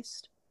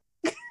waist.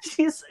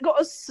 She's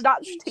got a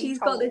snatched tea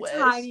towel. She's got the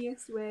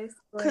tiniest waist.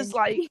 Because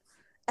like,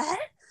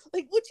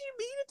 like, what do you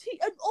mean a tea?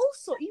 And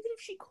also, even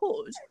if she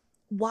could,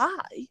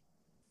 why?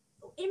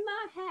 In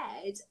my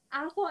head,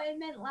 I thought it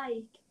meant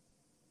like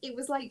it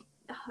was like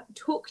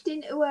tucked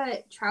into her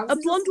trousers.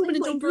 A blonde woman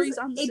in dungarees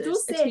answers. It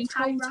does say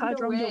tied around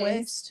her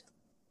waist.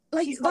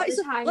 Like, that is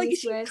like, is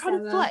she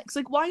trying to flex?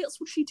 Like, why else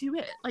would she do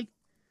it? Like,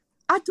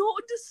 I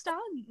don't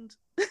understand.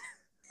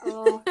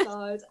 Oh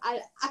god,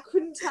 I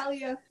couldn't tell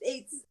you.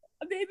 It's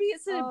maybe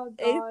it's an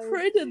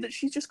apron and that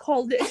she's just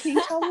called it a tea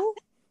towel.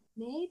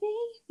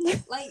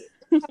 Maybe like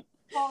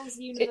Paul's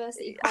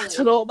University College. I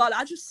don't know, man.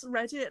 I just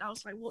read it and I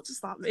was like, what does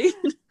that mean?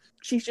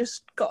 She's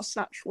just got a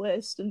snatched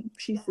waist and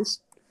she's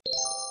just.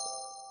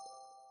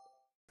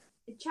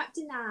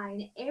 Chapter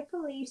 9,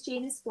 April leaves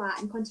Gina's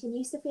flat and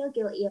continues to feel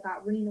guilty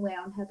about running away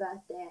on her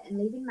birthday and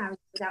leaving Marion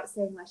without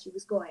saying where she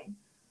was going.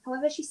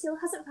 However, she still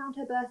hasn't found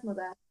her birth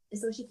mother, and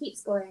so she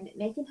keeps going,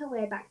 making her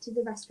way back to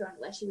the restaurant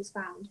where she was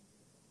found.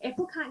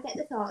 April can't get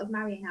the thought of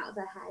Marion out of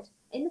her head.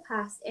 In the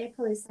past,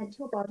 April is sent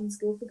to a boarding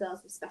school for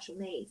girls with special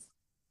needs.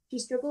 She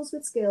struggles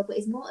with school but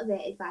is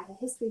motivated by her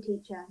history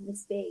teacher,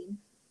 Miss Bean,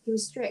 who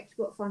is strict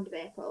but fond of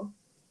April.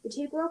 The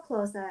two grow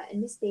closer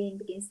and Miss Bean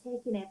begins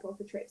taking April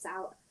for trips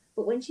out,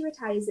 but when she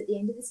retires at the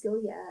end of the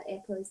school year,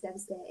 April is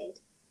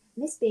devastated.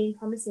 Miss Bean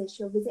promises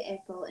she'll visit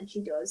April, and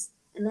she does,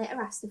 and later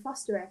asks to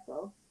foster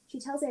April. She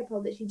tells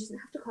April that she doesn't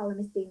have to call her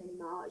Miss Bean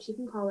anymore, she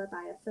can call her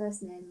by her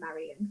first name,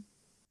 Marion.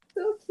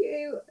 So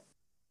cute.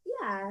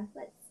 Yeah,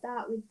 let's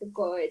start with the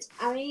good.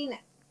 I mean,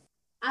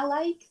 I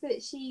like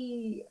that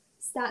she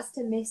starts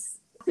to miss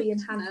Sophie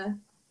and Hannah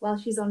while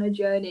she's on her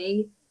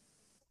journey.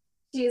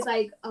 She's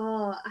like,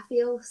 oh, I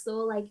feel so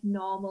like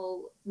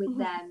normal with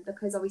them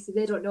because obviously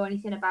they don't know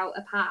anything about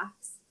a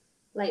past.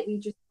 Like we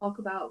just talk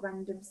about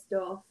random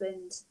stuff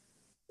and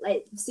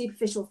like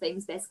superficial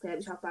things. Basically,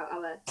 we talk about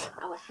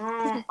our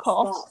hair,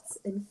 spots,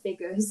 and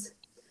figures.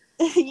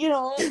 You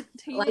know,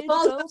 teenage like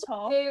girl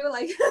talk.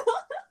 Like,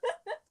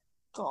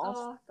 God.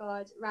 Oh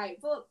God, right.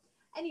 But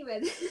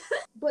anyway,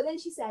 but then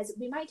she says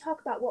we might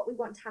talk about what we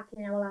want to happen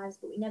in our lives,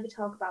 but we never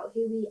talk about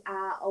who we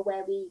are or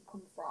where we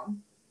come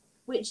from.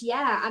 Which,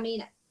 yeah, I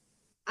mean,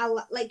 I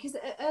like because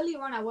earlier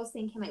on I was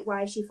thinking like,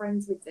 why is she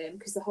friends with them?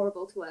 Because they're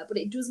horrible to her. But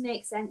it does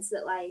make sense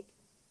that like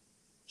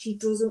she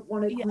doesn't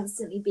want to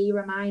constantly be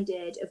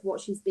reminded of what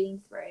she's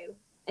been through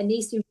and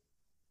needs to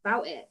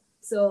about it.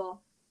 So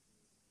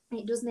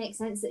it does make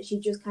sense that she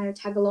just kind of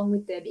tag along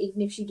with them,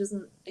 even if she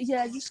doesn't.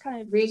 Yeah, just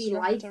kind of really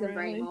like them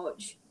very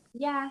much.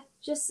 Yeah,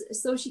 just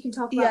so she can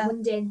talk about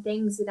mundane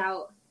things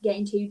without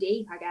getting too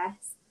deep, I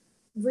guess.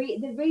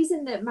 The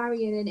reason that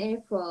Marion and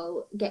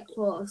April get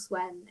close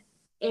when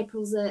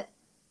April's at,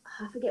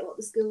 I forget what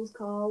the school's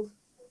called.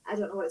 I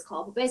don't know what it's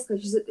called, but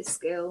basically she's at this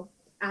school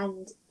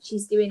and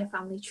she's doing a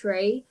family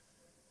tree.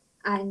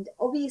 And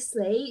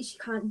obviously she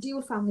can't do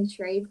a family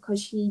tree because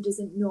she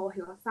doesn't know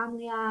who her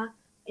family are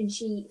and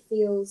she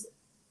feels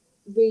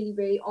really,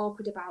 really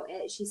awkward about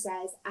it. She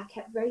says, I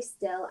kept very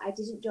still. I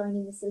didn't join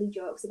in the silly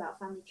jokes about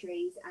family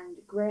trees and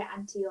great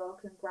Auntie Oak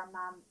and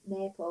Grandma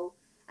Maple.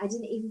 I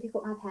didn't even pick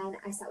up my pen.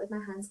 I sat with my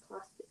hands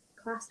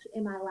clasped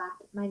in my lap,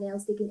 my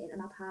nails digging into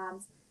my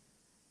palms,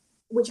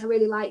 which I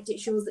really liked. It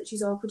shows that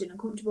she's awkward and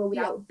uncomfortable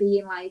without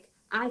being like,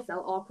 I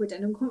felt awkward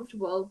and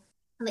uncomfortable.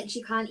 And like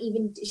she can't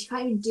even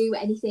do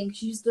anything.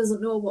 She just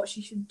doesn't know what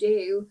she should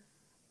do.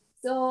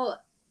 So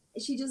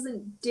she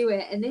doesn't do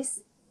it. And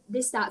this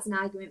starts an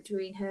argument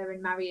between her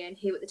and Marion,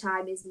 who at the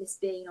time is Miss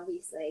Bean,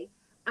 obviously.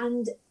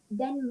 And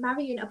then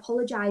Marion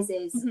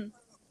apologises,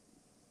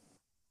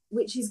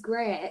 which is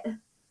great.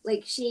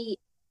 Like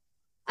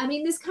I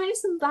mean, there's kind of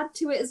some bad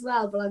to it as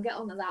well, but I'll get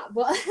on to that.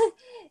 But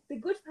the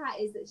good part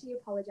is that she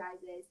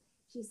apologises.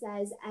 She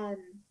says,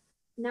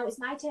 now it's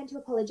my turn to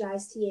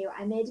apologise to you.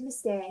 I made a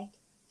mistake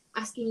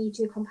asking you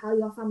to compile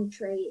your family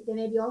tree. There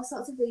may be all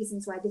sorts of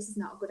reasons why this is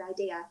not a good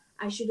idea.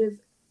 I should have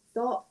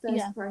thought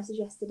first before I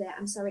suggested it.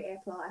 I'm sorry,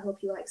 April. I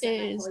hope you will accept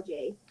my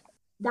apology.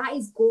 That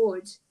is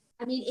good.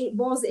 I mean, it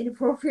was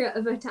inappropriate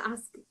of her to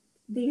ask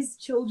these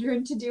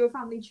children to do a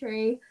family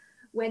tree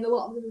when a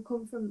lot of them have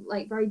come from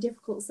like very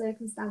difficult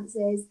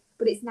circumstances.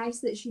 But it's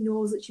nice that she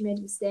knows that she made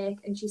a mistake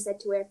and she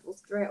said to April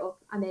straight up,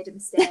 I made a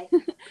mistake.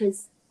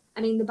 Because I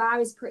mean, the bar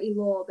is pretty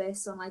low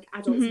based on like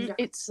adults.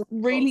 It's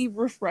really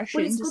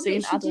refreshing to see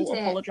an adult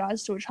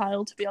apologise to a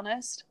child, to be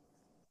honest.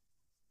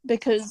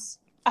 Because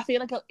I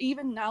feel like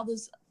even now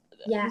there's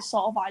this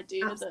sort of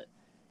idea that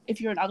if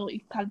you're an adult, you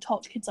can kind of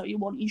talk to kids how you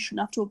want. You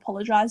shouldn't have to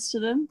apologise to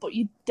them, but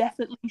you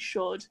definitely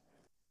should.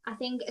 I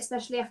think,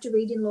 especially after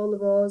reading Lola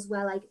Rose,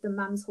 where like the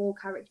mum's whole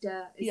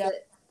character is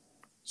that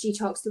she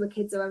talks to her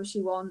kids however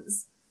she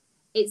wants.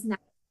 It's nice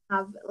to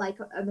have like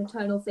a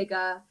maternal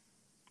figure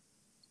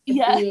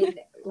being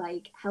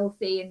like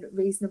healthy and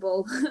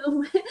reasonable.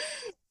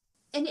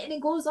 and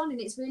it goes on and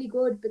it's really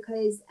good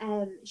because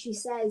she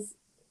says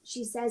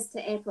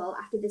to April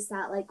after they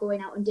start like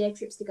going out on day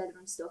trips together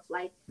and stuff,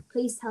 like,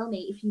 please tell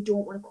me if you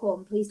don't want to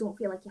come. Please don't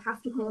feel like you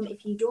have to come.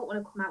 If you don't want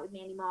to come out with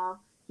me anymore,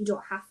 you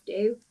don't have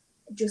to.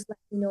 Just let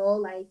me know,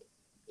 like,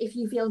 if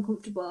you feel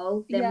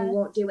uncomfortable, then we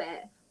won't do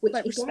it. Which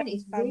like, again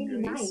is really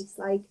nice.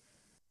 Like,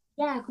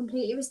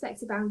 completely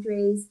respects the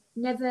boundaries.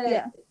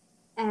 Never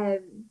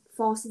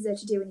forces her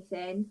to do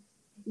anything.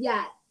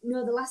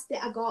 No, the last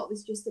bit I got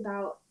was just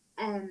about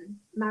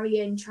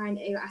Marion trying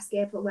to ask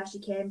April where she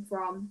came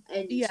from,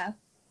 and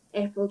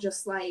April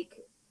just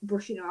like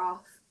brushing her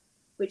off,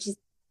 which is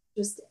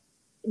just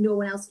no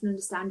one else can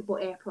understand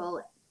but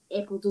April.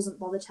 April doesn't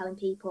bother telling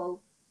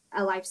people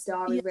a life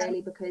story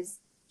really because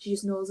she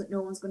just knows that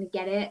no one's going to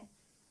get it.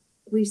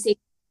 We've seen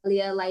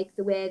earlier like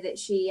the way that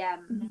she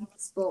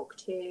spoke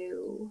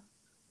to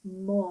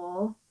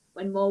Mo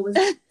when Mo was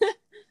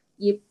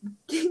you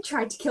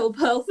tried to kill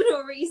Pearl for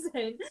no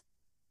reason.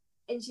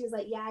 And she was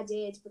like, yeah, I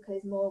did,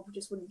 because Mo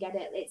just wouldn't get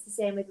it. It's the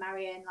same with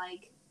Marion.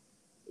 Like,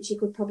 she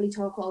could probably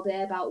talk all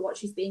day about what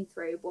she's been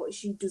through, but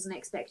she doesn't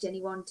expect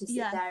anyone to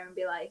sit there and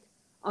be like,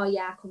 oh,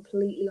 yeah, I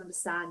completely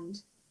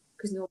understand.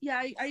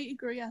 I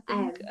agree. I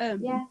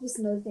think, just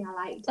another thing I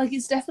liked. Like,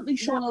 it's definitely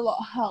shown a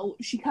lot how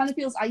she kind of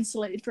feels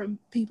isolated from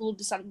people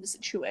understanding the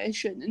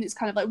situation. And it's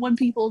kind of like when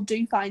people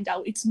do find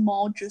out, it's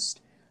more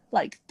just,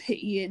 like,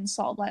 pity and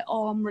sort of like,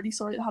 oh, I'm really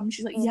sorry that happened.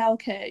 She's like, yeah,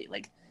 okay,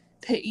 like,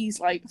 pity's,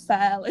 like,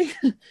 fair, like...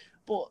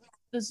 but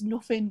there's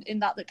nothing in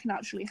that can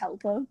actually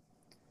help her.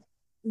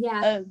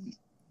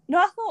 No,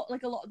 I thought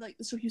like a lot of like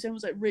the stuff you were saying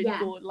was like really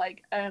good.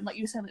 Like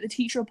you were saying, like the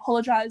teacher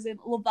apologising,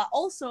 love that.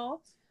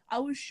 Also, I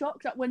was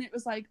shocked that when it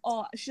was like,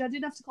 oh, I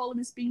didn't have to call her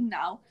Miss Bean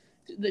now.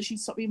 that she'd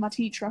stop being my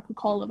teacher, I could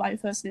call her by her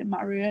first name,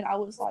 Marion. I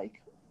was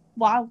like,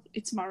 wow,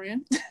 it's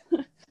Marion.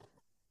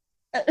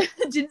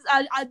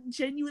 I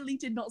genuinely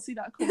did not see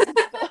that coming.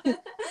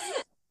 But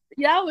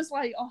yeah, I was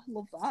like, oh, I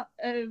love that.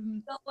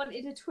 Not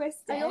wanted a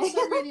twist. I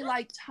also really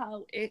liked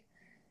how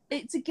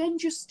it's again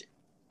just,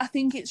 I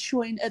think it's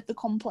showing at the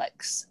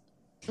complex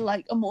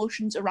like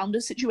emotions around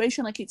a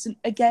situation. Like it's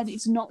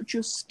not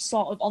just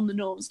sort of on the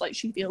nose, like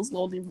she feels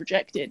lonely and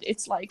rejected.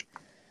 It's like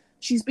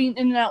she's been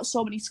in and out of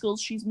so many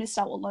schools, she's missed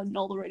out on learning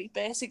all the really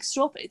basic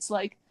stuff. It's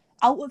like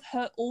out of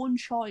her own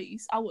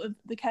choice, out of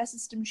the care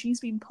system she's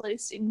been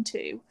placed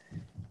into,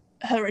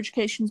 her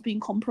education's been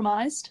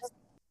compromised.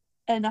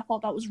 And I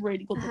thought that was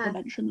really good that they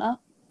mentioned that.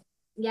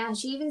 Yeah,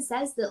 she even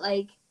says that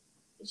like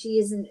she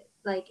isn't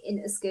like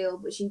into school,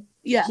 but she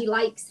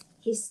likes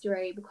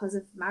history because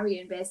of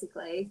Marion,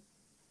 basically.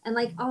 And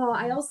like,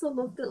 I also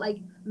love that like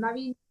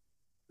Marion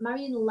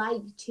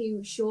liked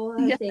to show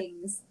her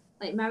things.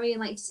 Like Marion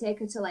liked to take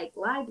her to like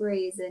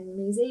libraries and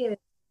museums,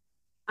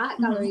 art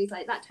galleries,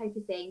 like that type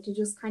of thing, to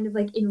just kind of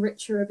like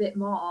enrich her a bit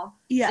more.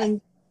 Yeah.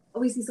 And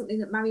obviously something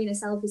that Marion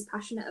herself is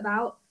passionate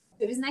about.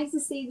 It was nice to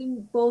see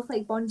them both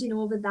like bonding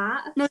over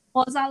that. No,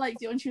 what was I like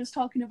when she was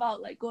talking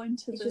about like going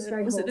to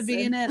the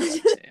V&A?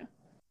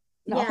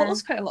 No, I thought there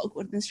was quite a lot of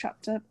good in this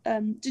chapter.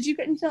 Did you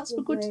get anything else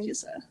for good, did you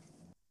say?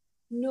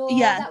 No,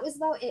 that was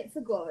about it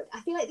for good.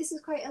 I feel like this was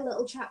quite a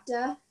little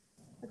chapter.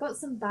 I got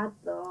some bad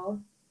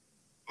though.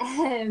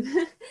 I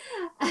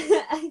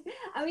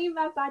mean,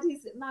 my bad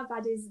is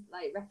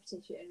like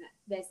repetition,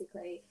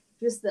 basically.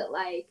 Just that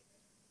like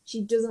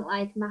she doesn't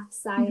like math,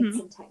 science,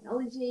 and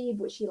technology,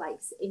 but she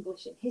likes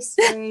English and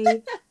history.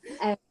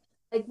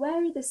 Like,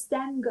 where are the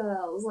STEM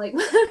girls? Like,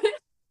 where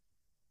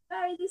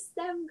are the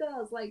STEM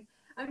girls? Like,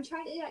 I'm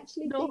trying to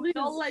actually think.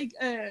 They're all like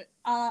art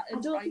and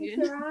I don't writing.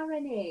 think there are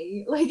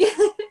any. Like,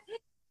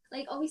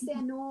 like obviously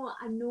I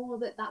know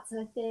that that's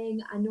her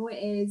thing. I know it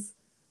is,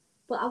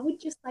 but I would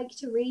just like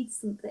to read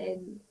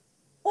something.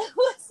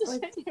 What's the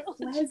like, 10-year-old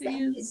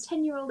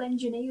 10-year-old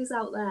engineers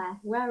out there?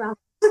 Where are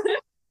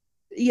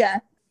Yeah.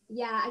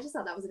 Yeah, I just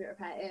thought that was a bit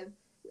repetitive.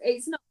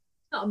 It's not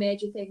a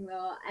major thing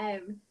though.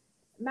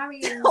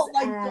 Marion's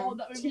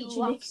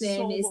teacher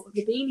nickname is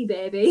the Beanie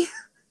Baby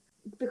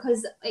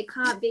because it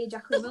can't be a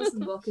Jacqueline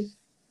Wilson book if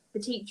the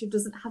teacher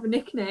doesn't have a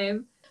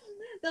nickname.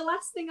 The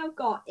last thing I've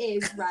got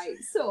is right.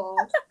 So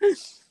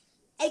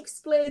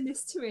explain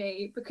this to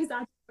me because I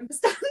don't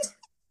understand.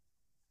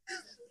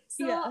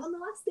 So on the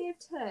last day of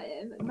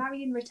term,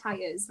 Marion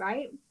retires,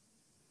 right?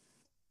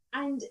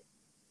 And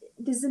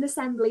there's an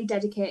assembly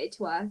dedicated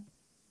to her.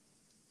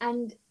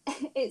 And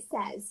it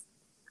says,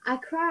 I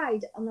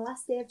cried on the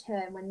last day of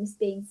term when Miss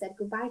Bean said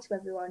goodbye to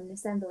everyone in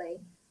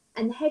assembly.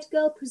 And the head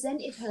girl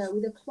presented her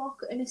with a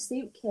clock and a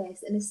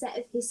suitcase and a set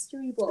of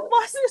history books.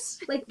 What's this?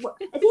 Like, what?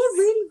 Are they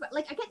really...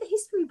 Like, I get the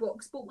history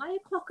books, but why a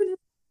clock and a...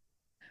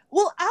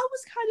 Well, I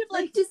was kind of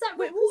like... does that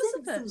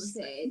represent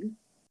something?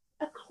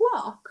 A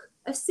clock?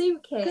 A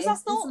suitcase? Because I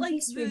thought, like,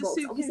 the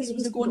suitcase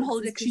was to go on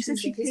holiday, because she said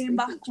she came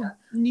back with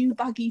new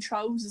baggy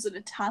trousers and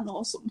a tan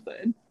or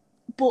something.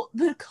 But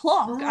the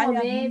clock, I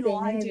have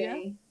no idea.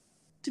 I'm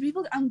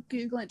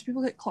Googling it, do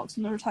people get clocks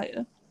when they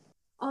retire?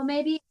 Or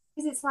maybe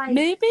because it's like...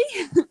 Maybe?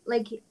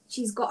 like,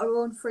 she's got her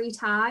own free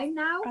time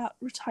now?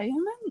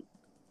 Retirement?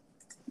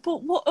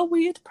 But what a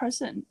weird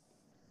present.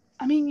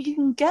 I mean, you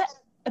can get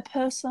a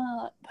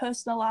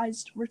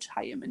personalised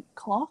retirement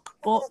clock,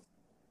 but...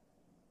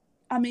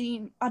 I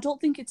mean, I don't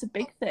think it's a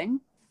big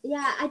thing.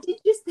 Yeah, I did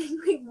just think,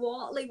 like,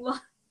 what? Like,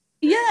 what?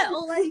 Yeah,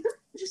 or, like,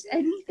 just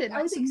anything.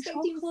 I was like,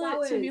 expecting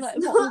flowers. To be, like,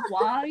 a bottle of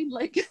wine,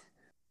 like...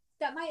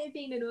 That might have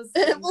been an us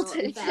thing, we'll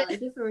take it.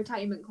 Like, if a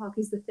retirement clock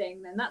is the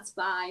thing, then that's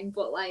fine,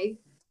 but, like...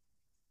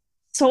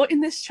 So, in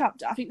this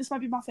chapter, I think this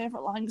might be my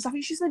favourite line, because I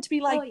think she's meant to be,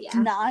 like,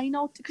 9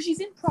 or... Because she's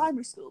in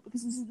primary school,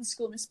 because this is the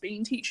school Miss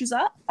Bean teaches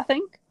at, I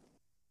think.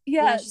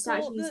 Yeah, she's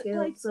actually in school,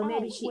 like, so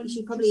maybe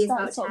she probably is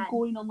about 10. Sort of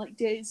going on, like,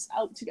 days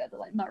out together,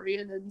 like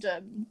Marion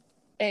and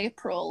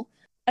April.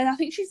 And I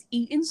think she's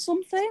eating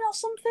something,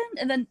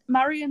 and then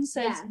Marion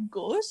says,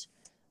 good.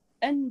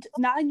 And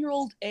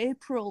 9-year-old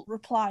April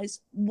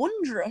replies,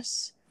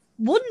 wondrous.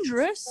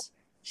 Wondrous?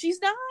 She's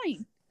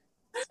 9.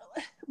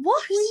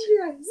 What?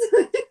 Wondrous.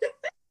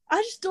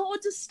 I just don't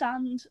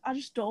understand. I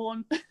just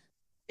don't.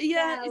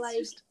 Yeah, it's like,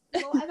 just...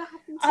 whatever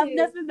happened to... I've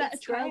never met a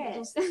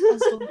child that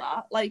has done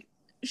that. Like,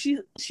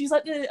 she's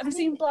like the... Have you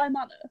seen Bly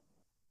Manor?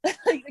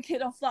 Like the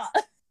kid off that.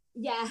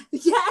 Yeah.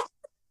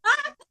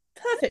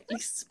 Perfectly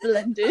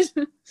splendid.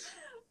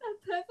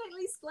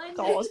 Perfectly splendid.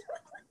 God.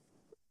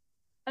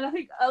 And I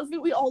think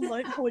we all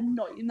learned how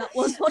annoying that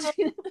was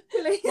watching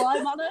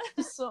Bly Manor.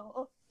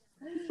 So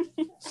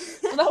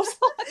that was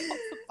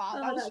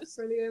bad. That's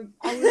brilliant.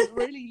 I was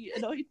really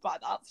annoyed by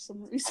that for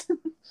some reason.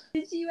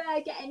 Did you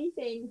get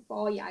anything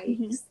for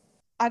Yikes?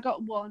 I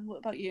got one. What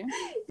about you?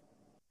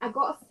 I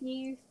got a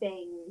few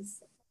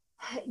things.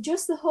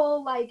 Just the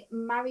whole like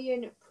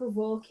Marion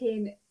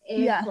provoking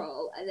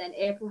April and then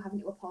April having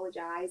to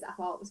apologise, I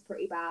thought was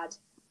pretty bad.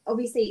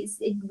 Obviously,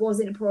 it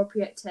wasn't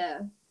appropriate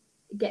to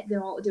get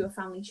them all to do a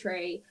family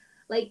tree.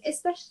 Like,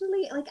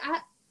 especially, like,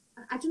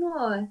 I don't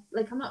know,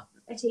 like, I'm not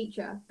a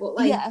teacher, but,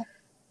 like, Yeah.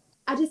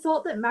 I'd have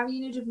thought that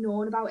Marion would have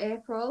known about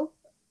April,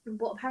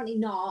 but apparently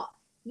not.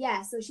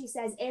 Yeah, so she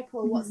says,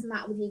 April, what's the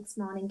matter with you this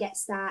morning? Get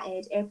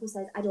started. April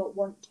says, I don't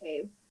want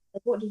to.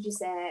 Like, what did you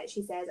say?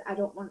 She says, I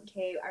don't want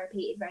to. I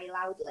repeated very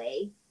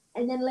loudly.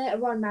 And then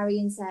later on,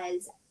 Marion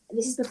says,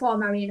 this is before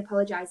Marion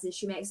apologises.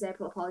 She makes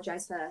April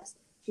apologise first.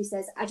 She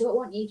says, I don't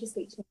want you to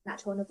speak to me in that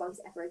tone of voice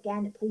ever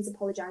again. Please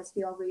apologise for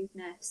your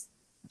rudeness.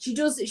 She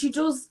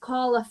does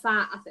call her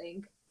fat, I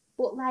think.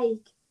 But,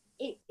 like,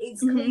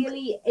 it's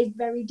clearly a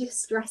very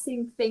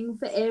distressing thing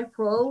for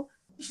April.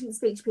 She shouldn't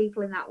speak to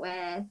people in that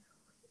way.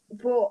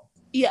 But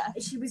yeah,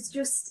 she was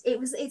just,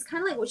 it's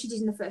kind of like what she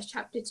did in the first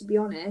chapter, to be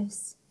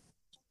honest.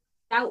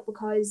 Out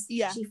because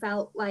she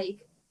felt,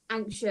 like,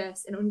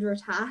 anxious and under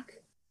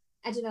attack.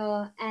 I don't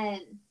know.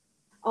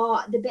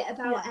 The bit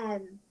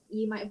about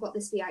you might have got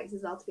this for yikes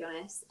as well, to be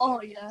honest.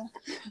 Oh yeah.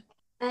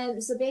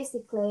 So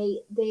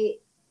basically,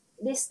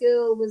 this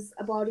school was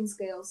a boarding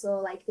school,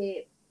 so like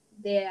they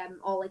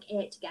all like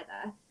ate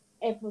together.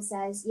 April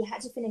says, you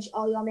had to finish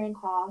all your main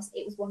course.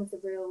 It was one of the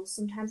rules.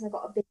 Sometimes I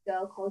got a big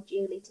girl called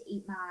Julie to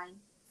eat mine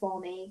for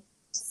me.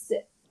 So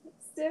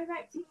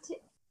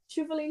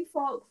shoveling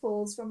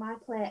forkfuls from my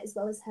plate as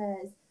well as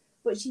hers.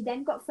 But she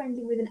then got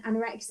friendly with an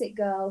anorexic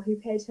girl who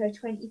paid her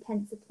 20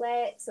 pence a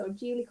plate, so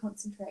Julie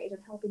concentrated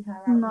on helping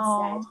her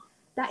out instead.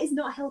 That is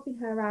not helping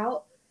her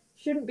out.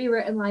 Shouldn't be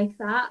written like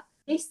that.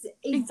 This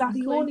is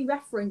the only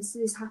reference to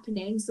this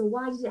happening, so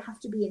why did it have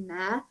to be in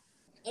there?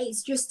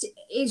 It's just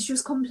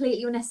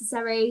completely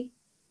unnecessary.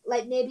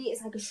 Like, maybe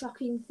it's like a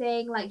shocking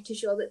thing, like to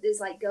show that there's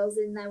like girls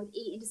in there with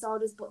eating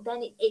disorders, but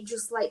then it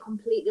just like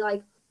completely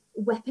like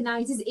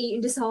weaponizes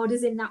eating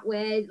disorders in that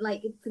way,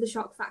 like for the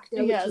shock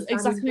factor. Yeah,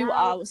 exactly what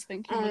I was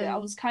thinking with it. I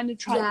was kind of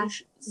trying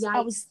to.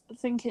 I was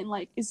thinking,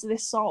 like, is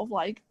this sort of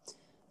like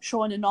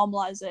showing a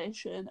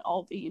normalization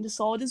of eating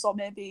disorders, or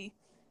maybe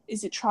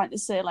is it trying to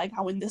say like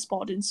how in this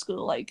boarding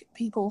school, like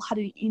people had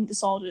eating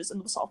disorders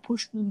and were sort of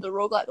pushed under the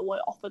rug, like they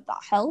weren't offered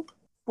that help?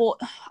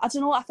 But I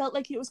don't know. I felt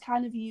like it was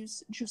kind of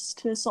used just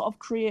to sort of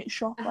create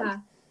shock. Like,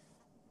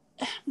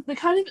 the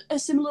kind of a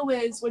similar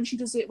ways when she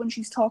does it when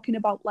she's talking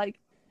about like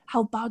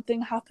how bad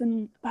things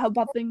happen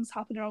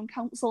around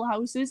council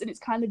houses, and it's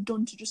kind of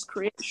done to just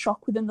create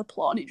shock within the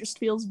plot, and it just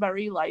feels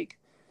very like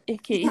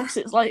icky. So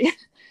it's like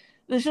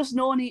there's just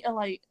no need to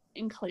like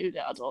include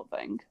it. I don't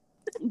think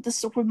the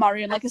stuff with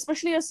Marion, like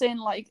especially her saying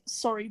like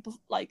sorry,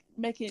 like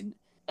making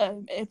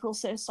April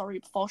say sorry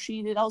before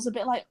she did. I was a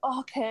bit like,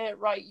 okay,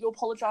 right, you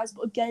apologise,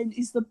 but again,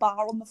 is the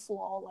bar on the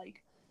floor?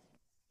 Like,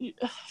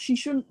 she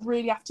shouldn't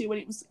really have to when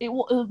it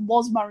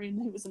was Marion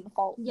who was in the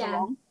fault. Yeah.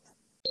 Wrong.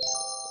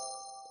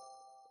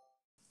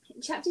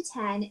 Chapter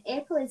 10,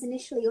 April is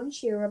initially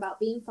unsure about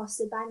being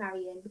fostered by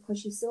Marion because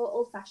she's so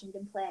old-fashioned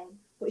and plain,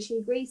 but she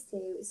agrees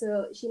to,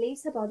 so she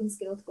leaves her boarding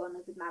school to go and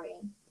live with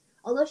Marion.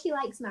 Although she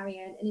likes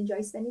Marion and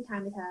enjoys spending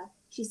time with her,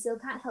 she still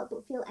can't help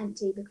but feel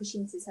empty because she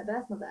misses her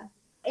birth mother.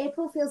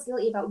 April feels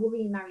guilty about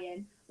worrying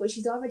Marion, but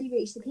she's already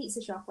reached the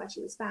pizza shop where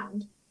she was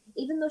found.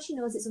 Even though she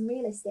knows it's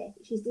unrealistic,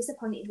 she's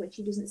disappointed when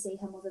she doesn't see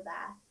her mother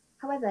there.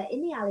 However,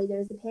 in the alley there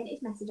is a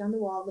painted message on the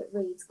wall that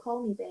reads,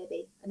 "Call me,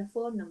 baby," and a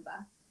phone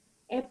number.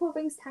 April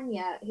rings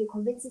Tanya, who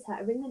convinces her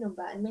to ring the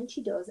number, and when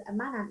she does, a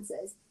man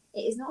answers.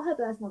 It is not her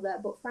birth mother,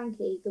 but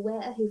Frankie, the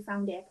waiter who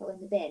found April in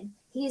the bin.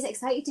 He is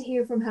excited to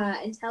hear from her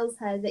and tells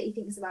her that he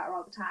thinks about her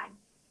all the time.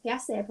 He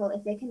asks April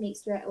if they can meet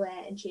straight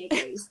away, and she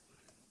agrees.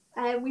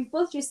 We've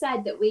both just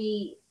said that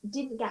we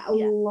didn't get a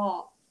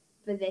lot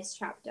for this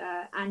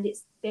chapter, and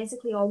it's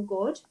basically all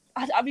good.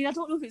 I mean, I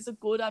don't know if it's a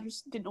good, I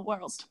just didn't know where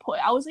else to put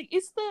it. I was like,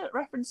 is the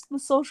reference to the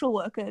social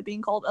worker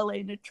being called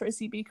Elena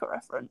Tracy Beaker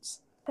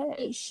reference?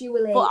 It's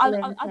surely but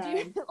Elena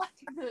I do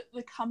like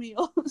the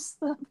cameos.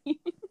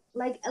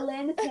 Like,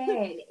 Elena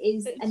Payne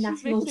is a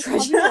national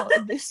treasure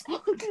in this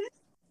book.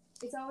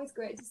 It's always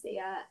great to see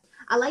her.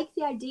 I like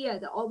the idea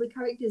that all the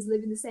characters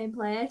live in the same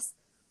place,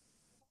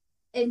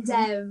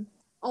 and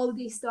all of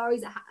these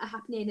stories are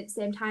happening at the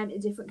same time to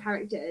different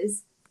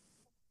characters.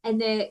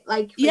 And they,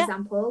 like, for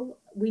example,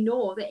 we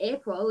know that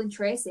April and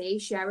Tracy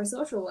share a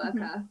social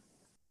worker,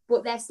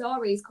 but their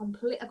stories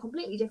are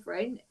completely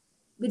different.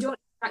 They don't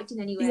interact in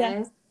any way.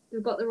 Yeah.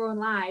 They've got their own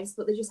lives,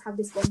 but they just have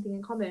this one thing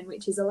in common,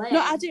 which is Elaine.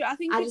 No, I do. I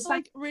think it's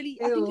like really.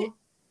 Cool. I think it,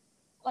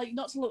 like,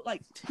 not to look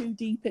like too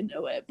deep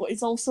into it, but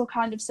it's also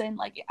kind of saying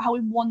like how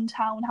in one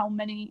town, how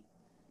many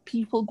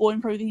people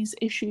going through these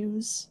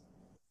issues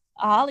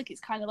are. Like, it's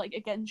kind of like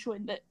again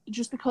showing that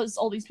just because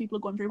all these people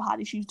are going through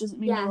hard issues doesn't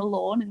mean you're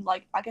alone. And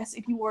like, I guess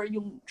if you were a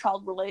young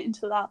child relating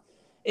to that,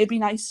 it'd be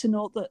nice to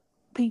know that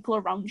people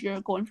around you are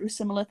going through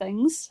similar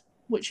things,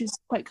 which is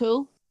quite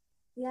cool.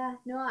 Yeah,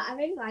 no, I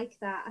really like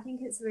that. I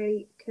think it's a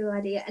really cool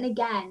idea. And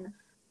again,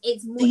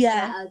 it's much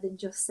better than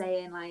just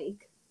saying,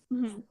 like,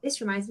 this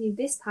reminds me of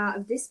this part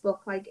of this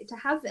book. Like, to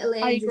have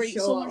Elaine I agree,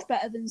 just show so much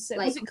better than,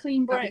 like, was it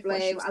Clean Break?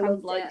 I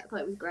loved it. I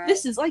thought it was great.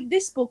 This is, like,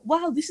 this book,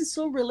 wow, this is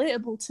so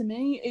relatable to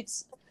me.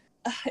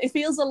 It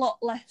feels a lot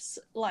less,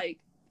 like,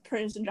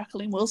 Praise and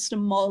Jacqueline Wilson,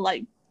 more,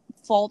 like,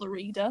 for the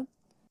reader.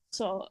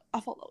 So I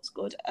thought that was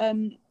good.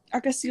 I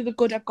guess the other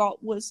good I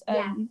got was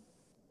Yeah.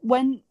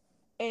 when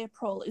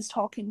April is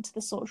talking to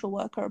the social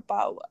worker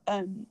about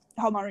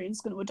how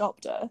Marion's going to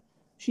adopt her.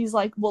 She's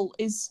like, well,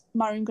 is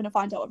Marion going to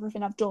find out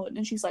everything I've done?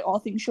 And she's like, oh, I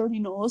think she already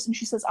knows. And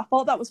she says, I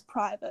thought that was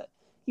private.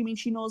 You mean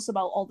she knows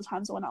about all the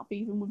times I went out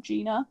thieving with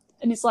Gina?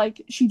 And it's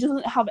like, she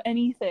doesn't have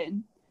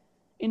anything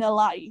in her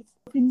life.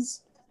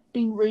 Nothing's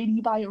been really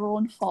by her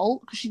own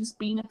fault because she's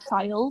been a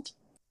child.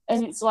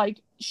 And it's like,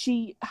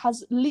 she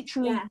has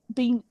literally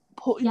been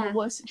put in the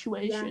worst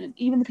situation. And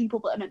even the people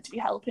that are meant to be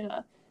helping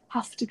her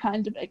have to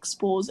kind of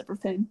expose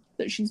everything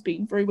that she's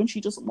been through when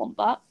she doesn't want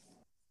that.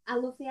 I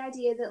love the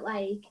idea that,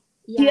 like,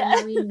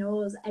 Marion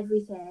knows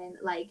everything,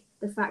 like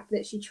the fact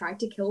that she tried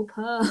to kill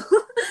Pearl,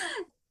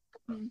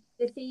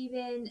 the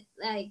thieving,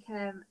 like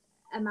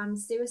a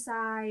man's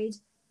suicide,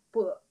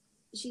 but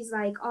she's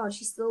like, oh,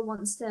 she still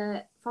wants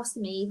to foster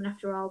me even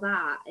after all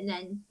that. And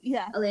then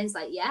Elaine's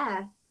like,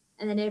 yeah,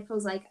 and then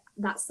April's like,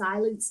 that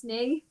silenced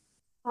me.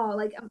 Oh,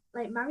 like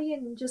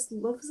Marion just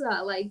loves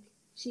her, like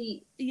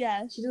she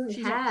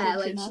doesn't care,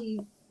 like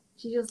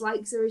she just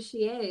likes her as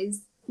she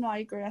is. No, I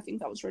agree. I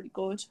think that was really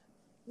good.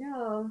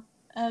 No.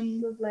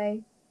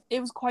 Lovely.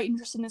 It was quite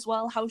interesting as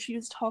well how she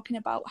was talking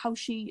about how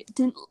she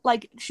didn't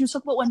like. She was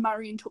talking about when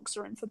Marion tucks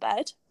her in for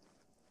bed,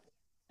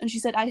 and she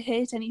said, "I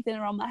hate anything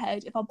around my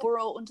head. If I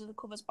burrow under the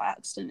covers by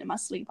accident in my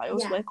sleep, I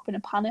always wake up in a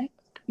panic.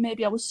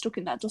 Maybe I was stuck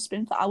in that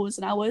dustbin for hours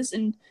and hours."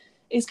 And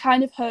it's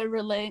kind of her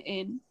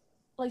relating,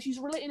 like she's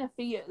relating her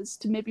fears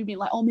to maybe being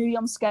like, "Oh, maybe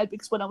I'm scared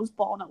because when I was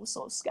born, I was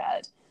so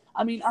scared."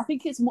 I mean, I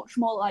think it's much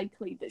more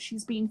likely that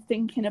she's been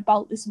thinking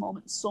about this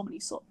moment so many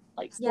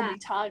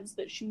times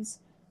that she's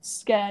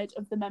scared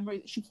of the memory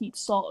that she keeps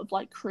sort of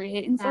like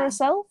creating for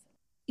herself.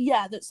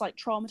 Yeah, that's like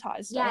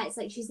traumatized her. Yeah, it's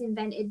like she's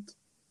invented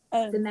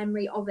the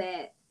memory of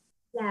it.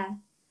 Yeah.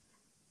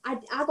 I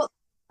got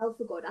that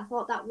for good. I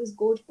thought that was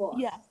good, but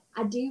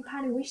I do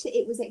kind of wish that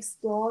it was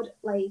explored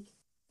like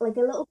a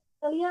little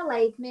bit earlier.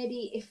 Like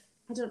maybe if,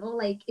 I don't know,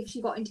 like if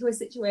she got into a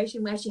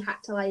situation where she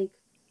had to like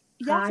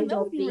hide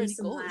or be really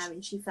somewhere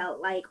and she felt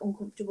like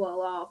uncomfortable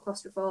or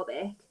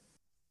claustrophobic,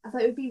 I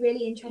thought it would be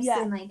really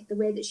interesting, like the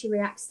way that she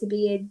reacts to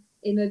being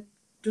in a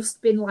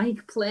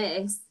dustbin-like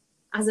place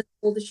as an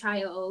older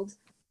child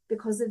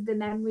because of the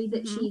memory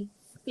that she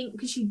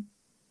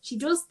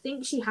does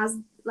think she has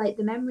like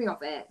the memory of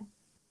it,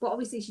 but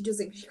obviously she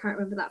doesn't because she can't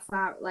remember that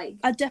far. Like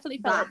I definitely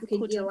felt like they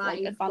could have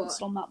like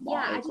advanced on that more.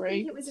 Yeah, I agree. I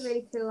think it was a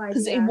really cool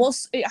idea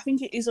because I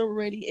think it is a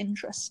really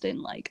interesting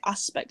like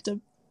aspect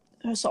of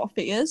her sort of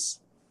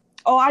fears.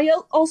 Oh, I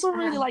also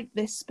really like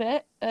this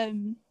bit.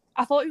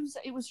 I thought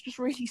it was just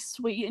really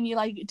sweet, and you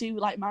like do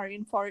like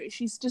Marion for it.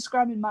 She's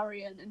describing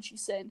Marion, and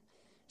she's saying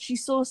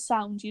she's so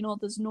sound. You know,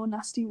 there's no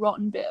nasty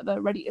rotten bit of her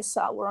ready to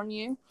sour on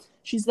you.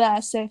 She's there,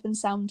 safe and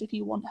sound. If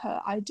you want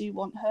her, I do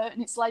want her.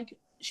 And it's like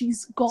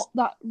she's got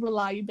that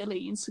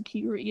reliability and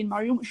security in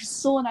Marion, which is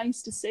so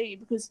nice to see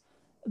because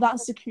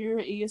that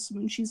security is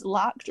something she's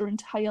lacked her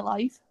entire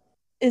life,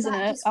 isn't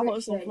it? I thought it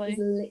was lovely. Is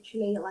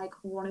literally like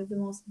one of the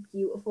most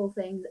beautiful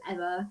things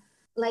ever.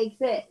 Like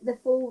the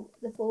full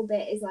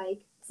bit is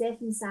like,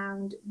 safe and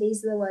sound,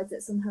 these are the words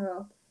that sum her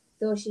up.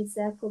 Though she'd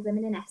circle them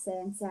in an essay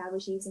and say I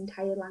was using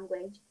tired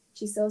language,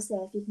 she's so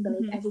safe you can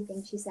believe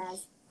everything she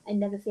says and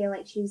never feel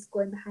like she's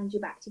going behind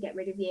your back to get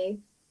rid of you.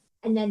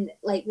 And then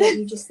like what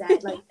you just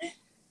said, like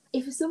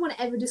if someone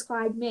ever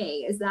described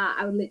me as that,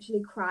 I would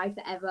literally cry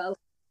forever.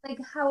 Like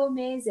how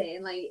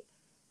amazing,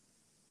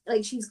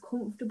 like she's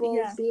comfortable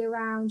to be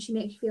around, she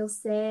makes you feel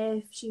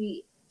safe,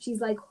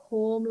 she's like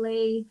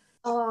homely.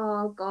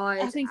 Oh God!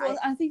 I think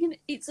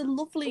it's a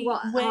lovely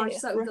way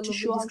for her to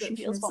show how she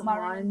feels about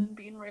Marion and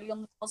being really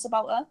on the nose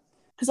about her.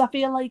 Because I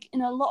feel like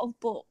in a lot of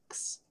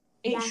books,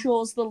 it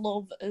shows the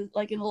love.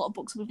 Like in a lot of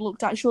books we've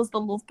looked at, it shows the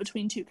love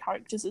between two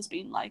characters as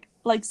being like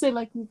say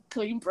like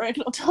Clean Break,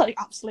 not to like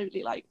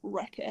absolutely like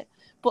wreck it,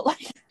 but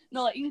like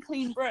no, like in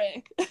Clean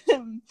Break,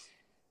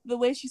 the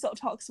way she sort of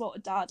talks about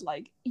her dad,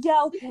 like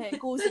it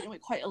goes into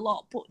it quite a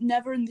lot, but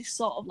never in this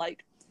sort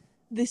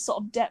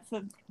of depth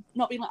of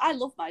not being like, I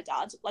love my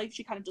dad, like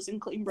she kind of does in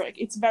Clean Break.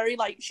 It's very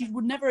like, she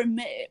would never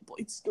admit it, but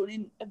it's done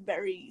in a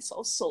very sort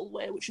of subtle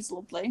way, which is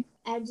lovely.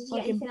 Did you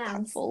get anything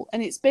else?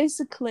 And it's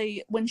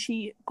basically when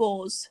she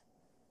goes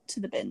to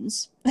the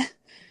bins.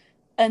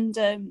 And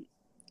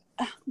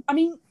I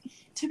mean,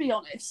 to be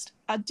honest,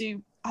 I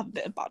do have a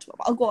bit of bad, but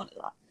I'll go on to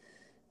that.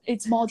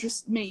 It's more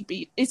just me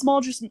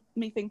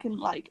thinking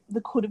like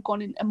they could have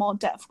gone into more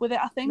depth with it,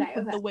 I think,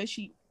 with the way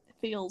she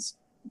feels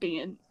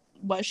being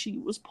where she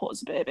was put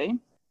as a baby.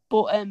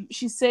 But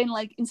she's saying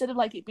like instead of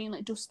like it being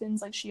like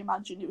dustbins like she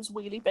imagined, it was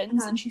wheelie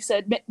bins, and she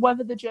said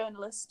whether the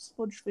journalists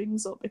fudged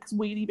things up because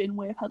wheelie bin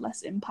wave had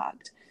less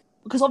impact,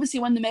 because obviously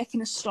when they're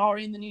making a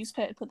story in the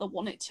newspaper they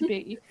want it to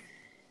be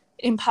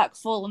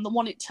impactful and they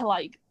want it to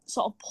like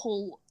sort of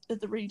pull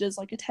the reader's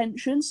like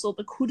attention, so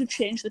they could have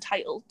changed the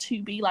title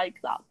to be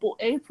like that. But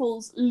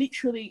April's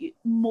literally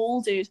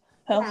molded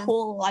her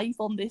whole life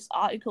on this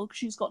article because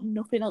she's got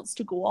nothing else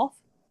to go off.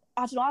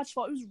 I don't know, I just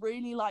thought it was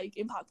really like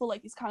impactful.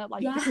 Like it's kind of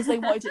like because they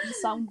wanted it to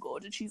sound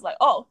good, and she's like,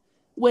 oh,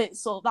 wait,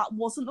 so that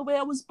wasn't the way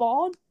I was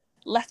born?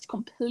 Left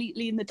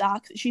completely in the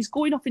dark. She's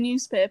going off a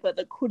newspaper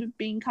that could have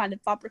been kind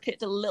of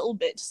fabricated a little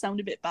bit to sound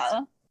a bit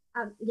better.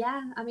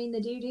 Yeah, I mean,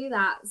 they do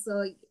that,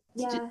 so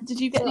yeah. Did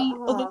you get any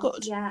other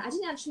good? Yeah, I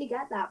didn't actually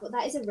get that, but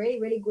that is a really,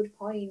 really good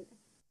point.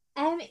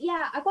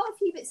 Yeah, I got a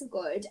few bits of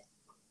good.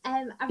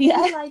 I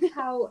really like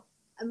how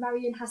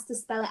Marion has to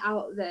spell it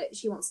out that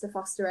she wants to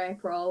foster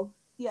April.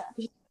 Yeah.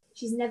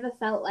 She's never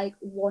felt like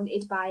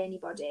wanted by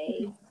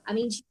anybody. Mm-hmm. I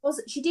mean,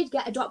 she did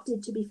get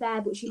adopted, to be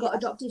fair, but she got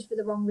adopted for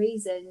the wrong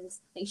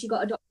reasons. Like, she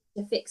got adopted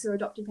to fix her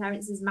adopted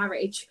parents'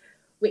 marriage,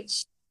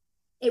 which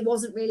it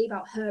wasn't really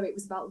about her, it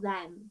was about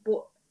them.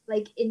 But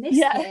like in this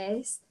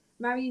case,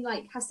 Marion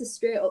like has to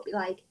straight up be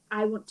like,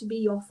 I want to be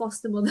your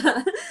foster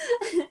mother.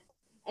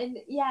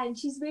 And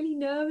she's really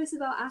nervous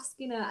about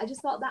asking her. I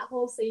just thought that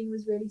whole scene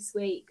was really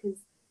sweet, because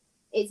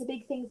it's a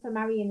big thing for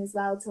Marion as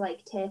well to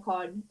like take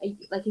on a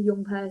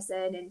young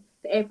person, and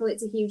for April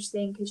it's a huge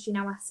thing because she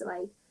now has to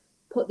like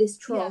put this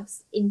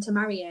trust into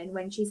Marion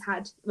when she's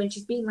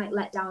been like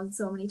let down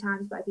so many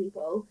times by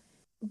people.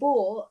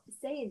 But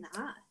saying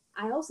that,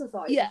 I also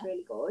thought it was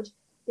really good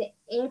that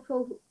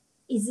April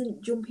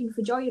isn't jumping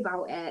for joy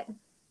about it.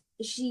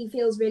 She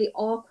feels really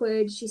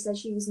awkward. She says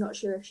she was not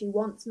sure if she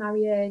wants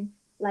Marion.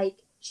 Like,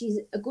 she's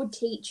a good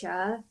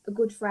teacher, a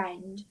good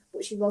friend,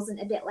 but she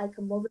wasn't a bit like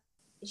a mother.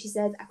 She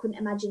says, I couldn't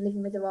imagine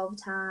living with her all the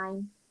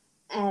time.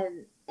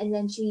 And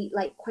then she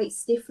like quite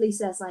stiffly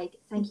says like,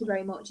 thank you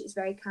very much. It's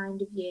very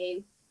kind of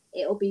you.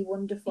 It'll be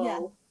wonderful. Yeah.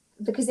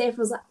 Because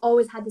April's like,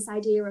 always had this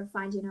idea of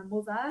finding her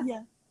mother.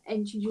 Yeah.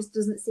 And she just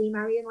doesn't see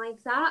Marion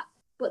like that.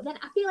 But then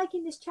I feel like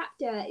in this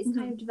chapter, it's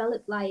kind of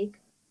developed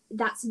like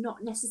that's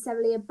not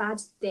necessarily a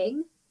bad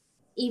thing.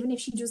 Even if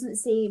she doesn't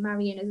see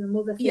Marion as a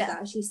mother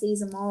figure, she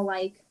sees her more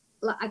like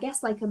I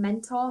guess like a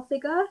mentor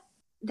figure.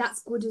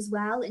 That's good as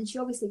well. And she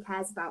obviously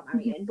cares about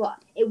Marion,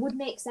 but it would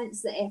make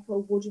sense that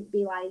April wouldn't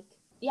be like,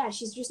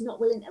 she's just not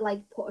willing to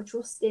like put her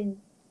trust in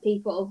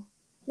people.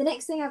 The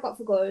next thing I got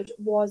for good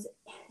was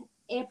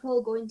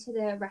April going to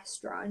the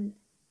restaurant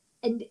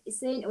and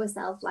saying to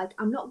herself, like,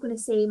 I'm not going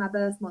to see my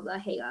birth mother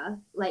here.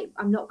 Like,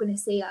 I'm not going to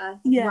see her.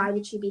 Yeah. Why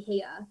would she be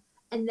here?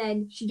 And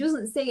then she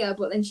doesn't see her,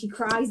 but then she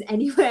cries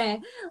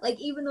anyway. Like,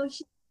 even though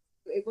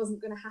it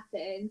wasn't going to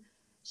happen,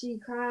 she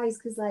cries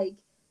because, like,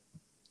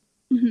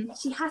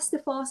 she has to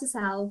force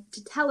herself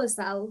to tell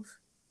herself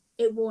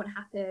it won't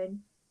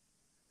happen.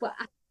 But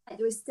I feel like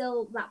there was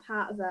still that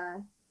part of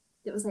her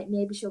that was like,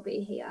 maybe she'll be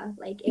here.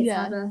 Like, it's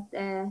my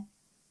birthday.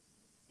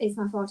 It's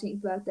my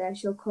 14th birthday.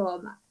 She'll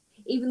come.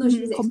 Even though she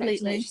was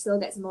expecting it, she still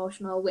gets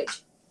emotional,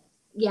 which,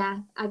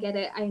 I get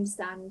it. I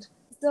understand.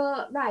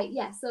 So,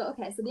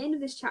 so the end of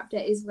this chapter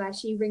is where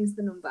she rings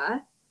the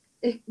number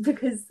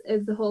because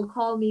of the whole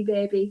call me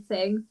baby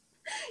thing.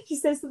 She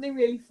says something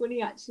really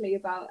funny, actually,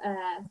 about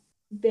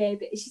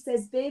baby. She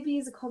says, baby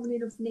is a common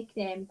enough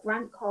nickname.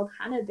 Grant called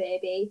Hannah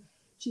baby.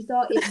 She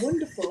thought it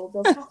wonderful,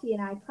 though Kathy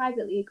and I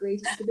privately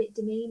agreed it's a bit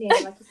demeaning,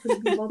 like I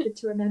couldn't be bothered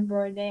to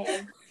remember her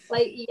name.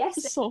 Like, yes,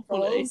 it's so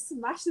funny.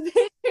 Smash the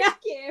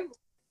patriarchy.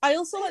 I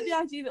also like the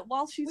idea that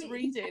while she's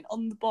reading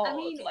on the board,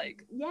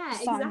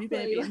 find me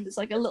baby, and there's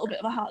like a little bit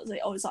of a heart, like,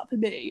 oh, is that for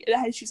me?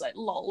 And then she's like,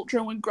 lol, do you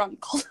know when Grant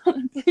called her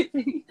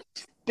baby?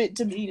 Bit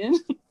demeaning.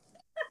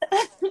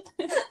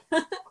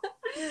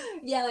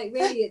 Like,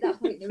 really, at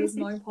that point, there is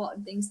more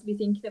important things to be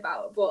thinking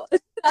about, but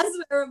that's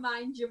where her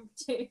mind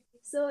jumped to.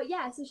 So,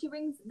 so she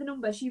rings the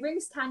number. She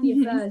rings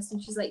Tanya first,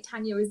 and she's like,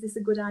 Tanya, is this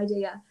a good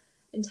idea?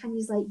 And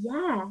Tanya's like,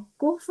 yeah,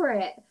 go for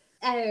it.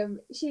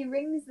 She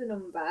rings the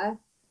number,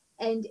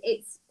 and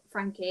it's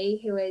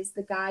Frankie, who is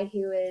the guy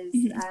who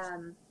is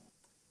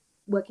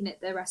working at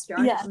the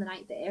restaurant on the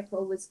night that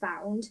April was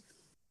found.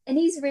 And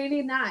he's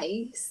really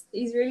nice.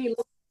 He's really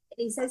lovely.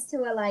 He says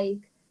to her, like,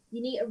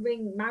 you need to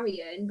ring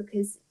Marion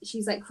because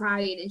she's, like,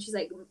 crying, and she's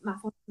like, my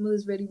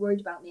mother's really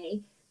worried about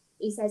me.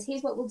 He says,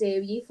 here's what we'll do.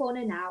 You phone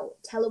her now,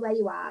 tell her where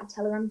you are,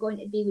 tell her I'm going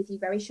to be with you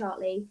very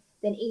shortly.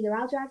 Then either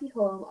I'll drive you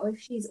home, or if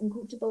she's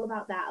uncomfortable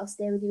about that, I'll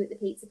stay with you at the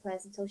pizza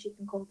place until she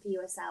can come for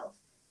you herself.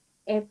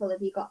 April,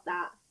 have you got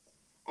that?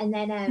 And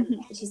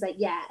then she's like,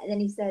 yeah. And then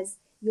he says,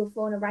 you'll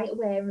phone her right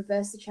away and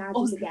reverse the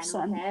charges 100%.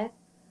 Again, okay?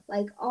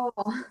 Like,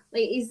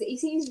 like he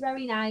seems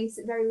very nice,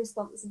 very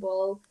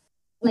responsible.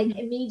 Like,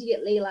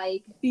 immediately,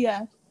 like...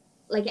 Yeah.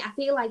 Like, I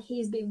feel like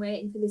he's been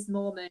waiting for this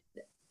moment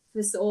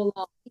for so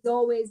long. He's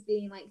always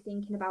been, like,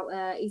 thinking about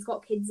her. He's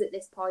got kids at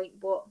this point,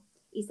 but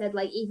he said,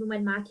 like, even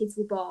when my kids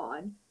were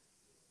born,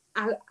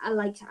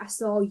 I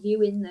saw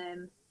you in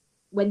them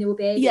when they were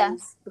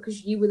babies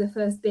because you were the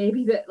first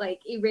baby that,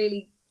 like, he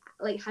really,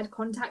 like, had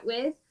contact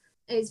with.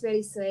 It was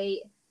really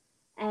sweet.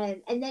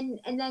 And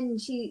then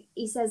he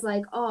says,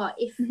 like,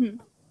 if...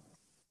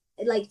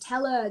 like,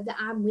 tell her that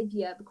I'm with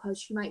you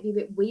because she might be a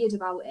bit weird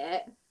about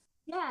it.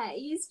 Yeah,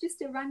 he's just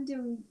a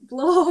random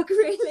bloke,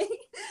 really.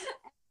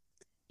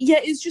 Yeah,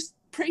 it's just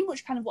pretty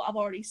much kind of what I've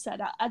already said.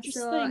 I just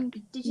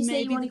think did you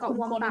say you only got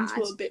one bad?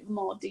 Into a bit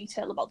more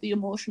detail about the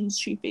emotions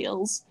she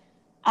feels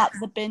at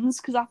the bins,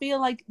 because I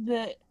feel like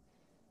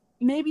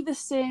maybe the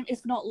same,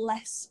 if not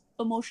less,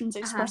 emotions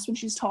expressed when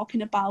she's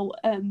talking about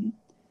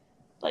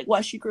like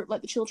where she grew up,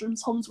 like the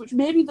children's homes, which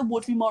maybe there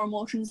would be more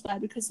emotions there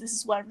because this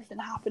is where everything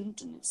happened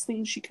and it's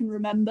things she can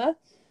remember.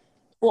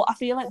 But I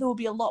feel like there will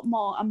be a lot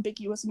more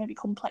ambiguous and maybe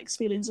complex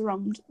feelings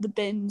around the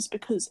bins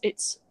because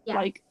it's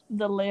like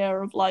the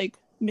layer of like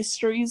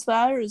mysteries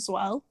there as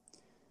well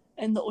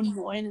and the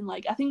unknown. And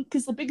like I think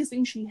because the biggest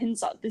thing she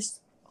hints at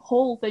this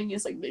whole thing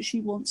is like that she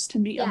wants to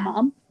meet a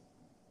man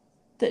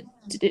that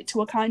did it to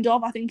her, kind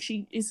of. I think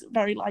she is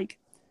very like,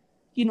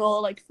 you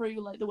know, like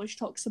through like the way she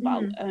talks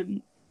about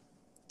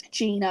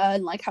Gina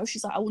and like how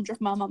she's like, I wonder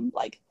if my mum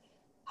like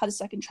had a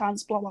second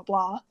chance, blah blah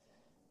blah.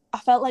 I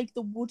felt like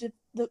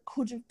there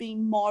could have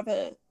been more of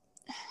a,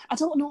 I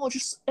don't know,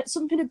 just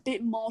something a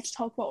bit more to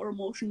talk about her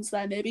emotions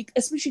there, maybe,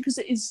 especially because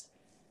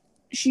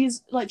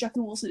she's like,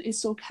 Jacqueline Wilson is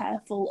so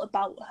careful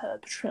about her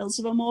portrayals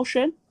of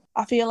emotion.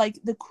 I feel like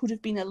there could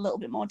have been a little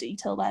bit more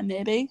detail there,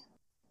 maybe.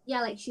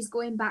 Yeah, like she's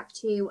going back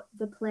to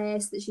the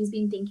place that she's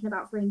been thinking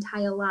about for her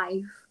entire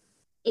life.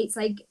 It's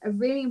like a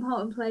really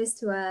important place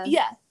to her.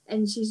 Yeah.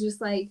 And she's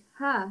just like,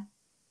 the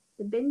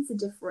bins are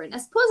different. I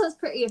suppose that's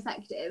pretty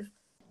effective.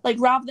 Like,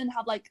 rather than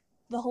have, like,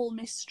 the whole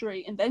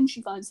mystery and then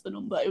she finds the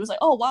number, it was like,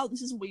 oh, wow,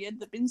 this is weird.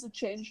 The bins have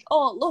changed.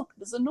 Oh, look,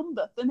 there's a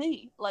number for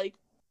me. Like,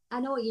 I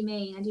know what you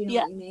mean. I do know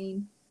what you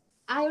mean.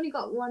 I only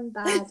got one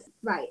bad...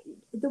 Right.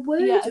 The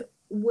word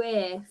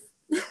waif,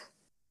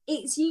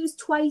 it's used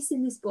twice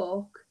in this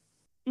book,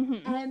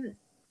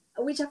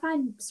 which I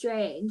find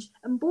strange.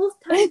 And both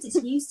times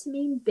it's used to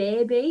mean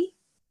baby.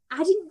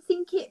 I didn't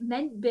think it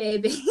meant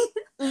baby.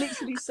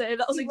 Literally say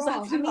that was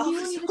exactly what I was.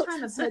 The only other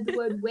time I've heard the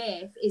word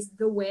waif is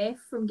the waif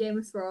from Game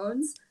of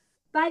Thrones.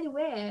 By the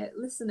way,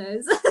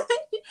 listeners,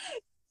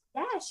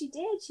 yeah, she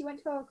did. She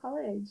went to our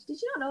college.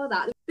 Did you not know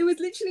that? There was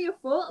literally a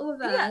photo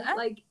of her,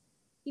 like,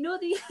 you know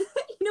you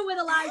know where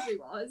the library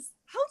was.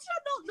 How did I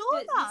not know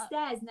that? The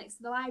stairs next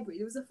to the library.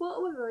 There was a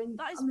photo of her on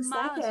the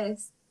mad.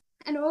 staircase.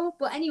 I know,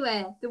 but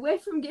anyway, the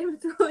waif from Game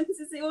of Thrones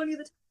is the only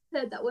other time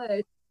I've heard that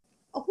word.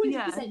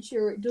 100%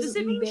 sure it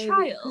doesn't mean baby,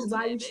 because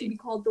why would she be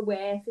called the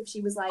waif if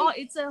she was like... Oh,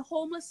 it's a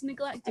homeless,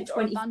 neglected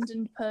or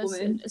abandoned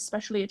person,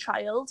 especially a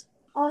child.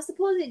 Oh, I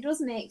suppose it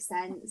does make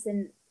sense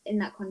in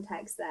that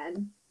context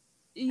then.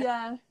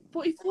 Yeah,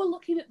 but if we're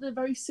looking at the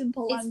very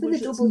simple it's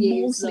language that's mostly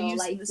used in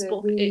this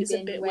book, it is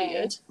a bit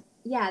weird.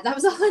 Yeah, that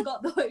was all I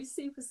got though, it was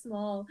super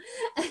small.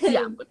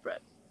 Yeah, I'm good for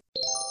it.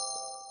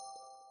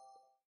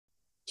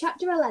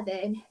 Chapter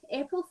 11,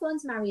 April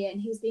phones Marion,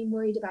 who's been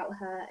worried about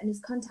her and has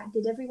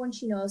contacted everyone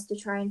she knows to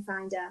try and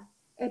find her.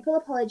 April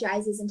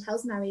apologises and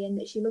tells Marion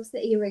that she loves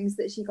the earrings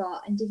that she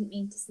got and didn't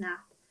mean to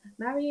snap.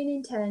 Marion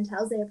in turn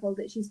tells April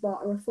that she's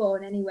bought her a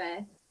phone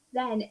anyway.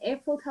 Then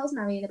April tells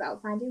Marion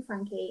about finding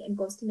Frankie and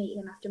goes to meet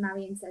him after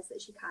Marion says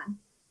that she can.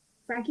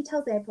 Frankie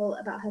tells April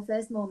about her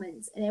first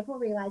moments and April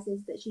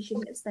realises that she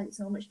shouldn't have spent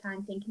so much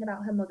time thinking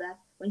about her mother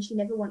when she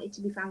never wanted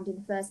to be found in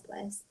the first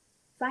place.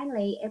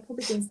 Finally, April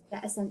begins to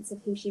get a sense of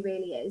who she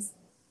really is.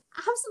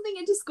 I have something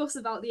to discuss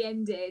about the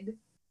ending.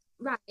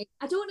 Right,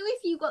 I don't know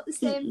if you got the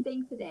same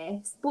thing for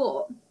this,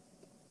 but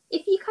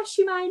if you cast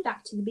your mind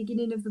back to the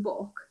beginning of the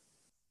book,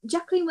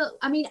 Jacqueline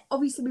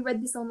obviously we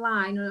read this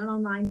online, on an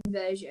online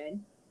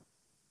version.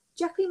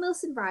 Jacqueline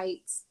Wilson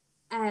writes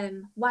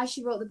why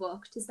she wrote the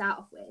book to start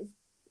off with.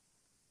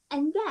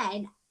 And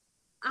then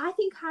I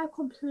think I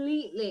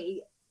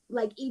completely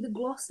either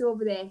glossed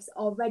over this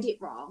or read it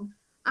wrong.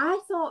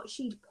 I thought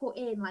she'd put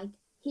in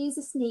here's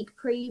a sneak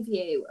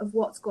preview of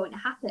what's going to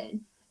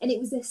happen. And it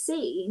was a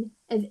scene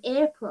of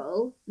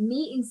April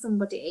meeting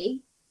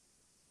somebody,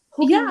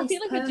 hugging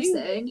this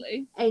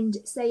person and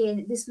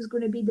saying this was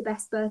going to be the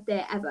best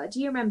birthday ever.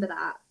 Do you remember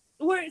that?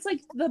 Where it's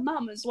the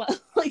mum as well.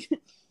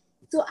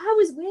 So I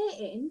was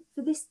waiting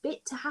for this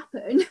bit to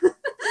happen.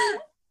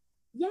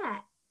 Yeah,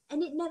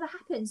 and it never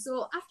happened.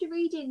 So after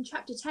reading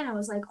chapter 10, I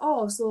was like,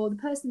 oh, so the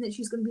person that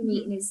she's going to be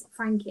meeting is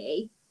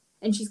Frankie,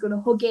 and she's going to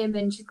hug him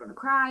and she's going to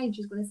cry and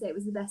she's going to say it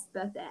was the best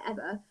birthday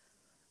ever.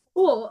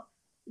 But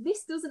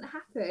this doesn't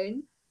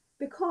happen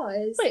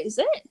because... Wait, is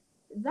it?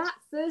 That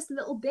first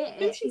little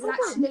bit is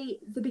actually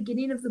the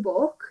beginning of the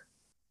book.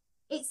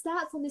 It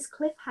starts on this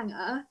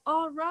cliffhanger.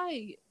 Oh,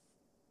 right.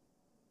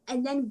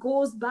 And then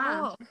goes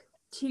back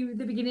to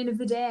the beginning of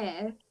the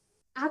day.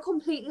 I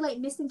completely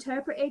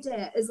misinterpreted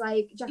it as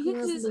Jacqueline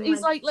Wilson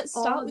he's let's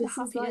start with a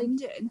happy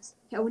ending.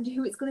 I wonder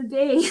who it's going to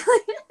be.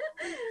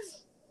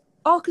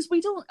 Oh, because we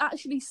don't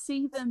actually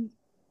see them.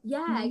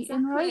 Yeah, meeting,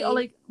 exactly. Right? Or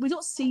we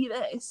don't see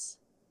this.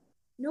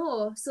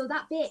 No, so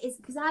that bit is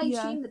because I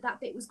assumed that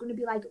bit was going to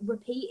be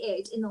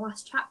repeated in the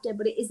last chapter,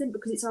 but it isn't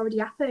because it's already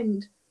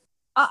happened.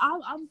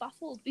 I'm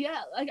baffled.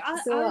 Yeah, I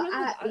got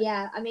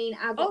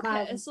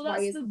my so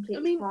that's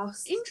completely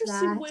crossed.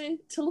 Interesting way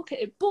to look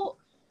at it, but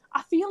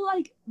I feel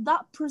like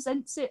that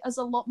presents it as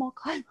a lot more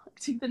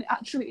climactic than it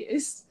actually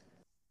is.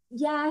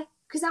 Yeah,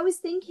 because I was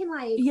thinking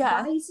why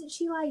isn't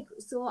she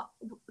so?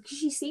 Because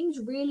she seems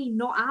really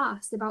not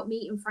asked about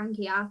meeting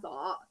Frankie. I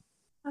thought.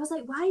 I was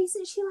like, why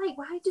isn't she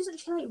why doesn't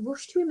she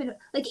rush to him and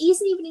he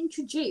isn't even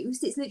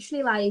introduced? It's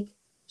literally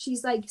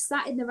she's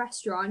sat in the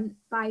restaurant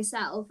by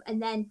herself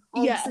and then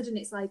all of a sudden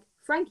it's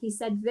Frankie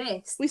said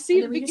this. We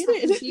see and it we just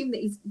have to assume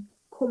that he's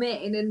come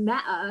in and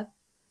met her.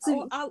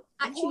 So I'll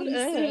actually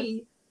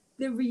see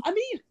the I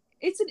mean,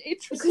 it's an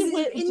interesting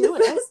way to in do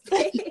the first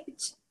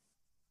page.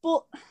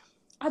 But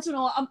I don't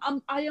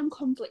know. I am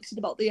conflicted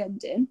about the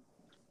ending.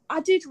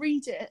 I did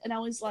read it and I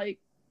was like,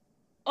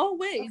 oh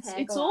wait,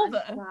 Okay, it's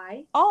over.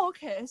 Why? Oh,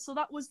 okay, so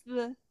that was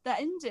the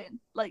ending.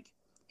 Like,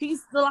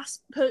 he's the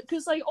last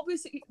because like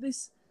obviously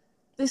this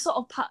sort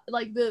of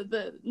like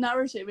the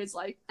narrative is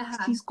like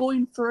he's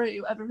going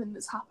through everything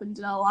that's happened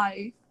in her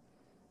life,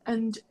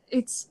 and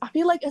it's, I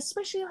feel like,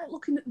 especially like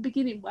looking at the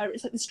beginning where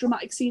it's like this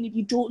dramatic scene, if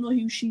you don't know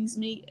who she's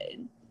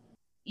meeting,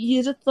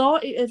 you'd have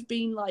thought it had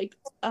been like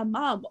a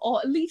mum, or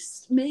at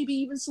least maybe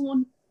even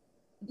someone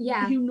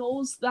who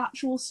knows the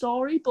actual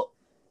story. But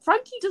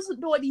Frankie doesn't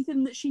know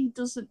anything that she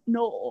doesn't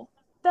know.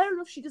 Fair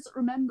enough, she doesn't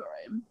remember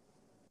him.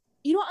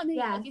 You know what I mean?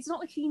 Yeah. Like, it's not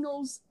like he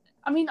knows.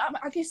 I mean,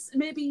 I guess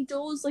maybe he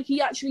does. Like,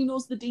 he actually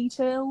knows the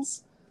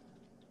details.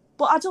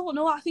 But I don't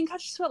know. I think I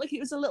just felt like it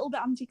was a little bit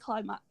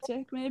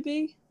anticlimactic,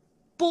 maybe.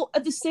 But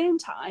at the same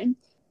time,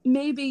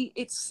 maybe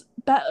it's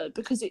better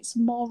because it's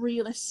more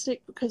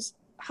realistic, because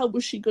how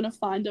was she going to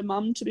find a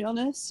mum, to be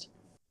honest?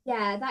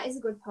 Yeah, that is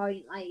a good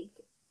point. Like,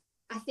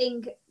 I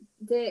think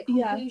the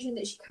conclusion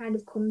that she kind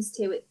of comes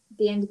to at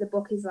the end of the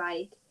book is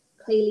like,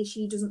 clearly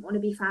she doesn't want to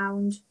be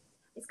found.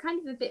 It's kind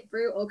of a bit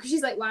brutal because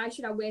she's like, why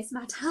should I waste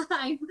my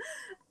time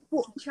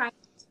trying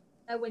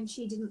to when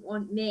she didn't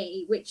want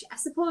me? Which I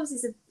suppose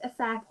is a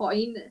fair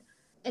point.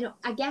 And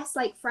I guess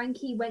like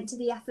Frankie went to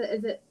the effort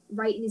of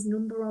writing his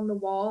number on the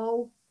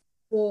wall,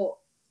 but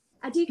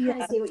I do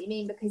kind of see what you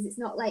mean, because it's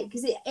not like,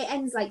 because it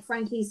ends like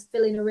Frankie's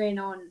filling her in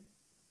on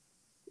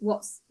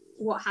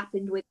what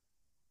happened with,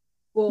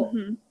 but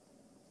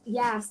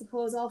yeah, I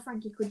suppose all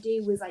Frankie could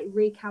do was like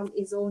recount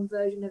his own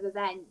version of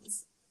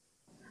events.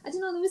 I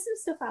don't know, there was some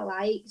stuff I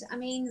liked. I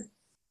mean,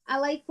 I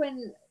like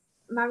when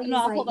Marion's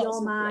like,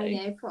 you're mine,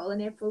 April,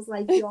 and April's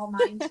like, you're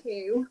mine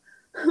too.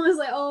 I was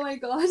like, oh my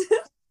god,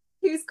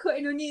 who's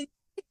cutting onions?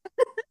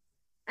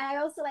 I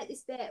also like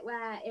this bit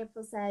where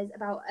April says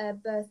about a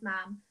birth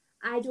mom,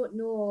 I don't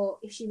know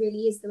if she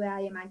really is the way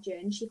I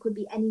imagine. She could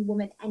be any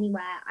woman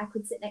anywhere. I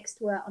could sit next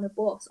to her on a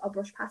bus or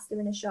brush past her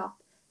in a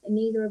shop, and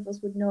neither of us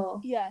would know.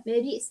 Yeah.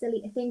 Maybe it's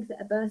silly to think that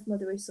a birth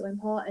mother is so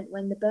important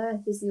when the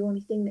birth is the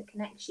only thing that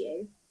connects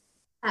you.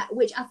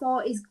 Which I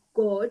thought is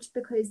good,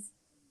 because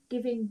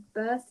giving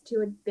birth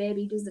to a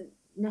baby doesn't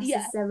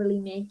necessarily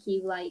make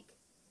you like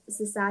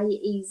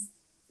society's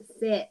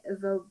fit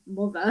of a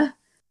mother.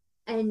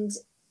 And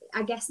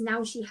I guess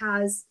now she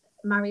has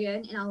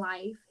Marion in her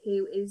life,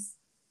 who is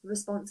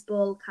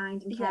responsible,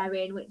 kind and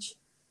caring, which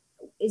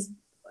is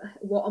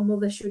what a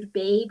mother should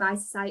be by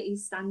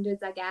society's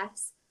standards, I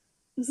guess.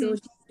 So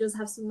she does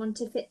have someone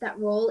to fit that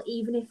role,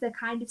 even if they're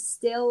kind of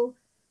still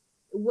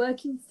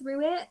working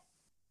through it.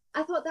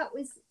 I thought that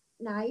was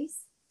nice.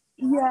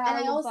 Yeah.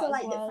 And I also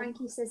like that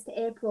Frankie says to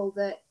April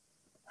that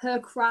her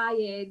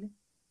crying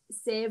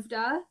saved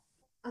her.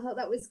 I thought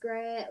that was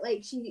great.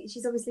 Like,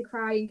 she's obviously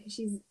crying because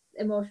she's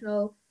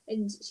emotional,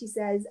 and she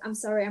says, I'm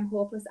sorry, I'm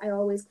hopeless, I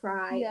always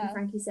cry. And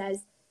Frankie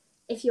says,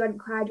 if you hadn't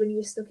cried when you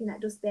were stuck in that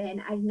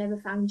dustbin, I'd never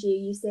found you.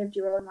 You saved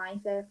your own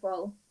life,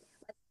 April.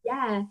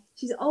 Yeah,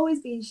 she's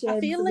always been shamed for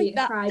being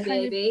a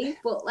crybaby,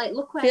 but like,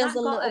 look where feels that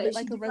a little bit her.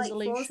 like a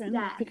resolution,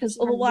 like, because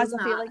otherwise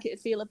I feel like it'd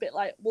feel a bit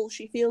like, well,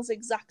 she feels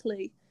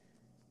exactly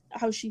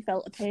how she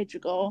felt a page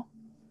ago,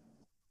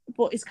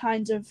 but it's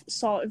kind of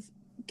sort of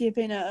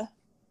giving her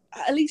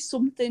at least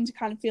something to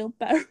kind of feel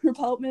better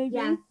about,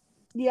 maybe.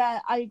 Yeah,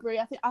 I agree.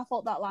 I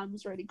thought that line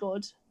was really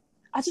good.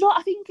 I don't know,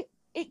 I think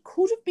it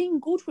could have been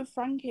good with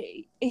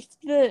Frankie if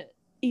the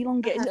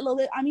elongated it a little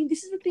bit. I mean,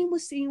 this is the thing we're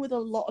seeing with a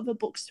lot of her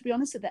books, to be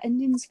honest, that the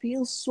endings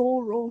feel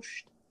so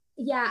rushed.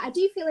 Yeah, I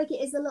do feel like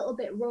it is a little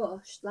bit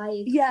rushed.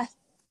 Like,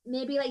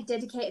 maybe like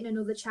dedicating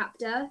another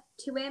chapter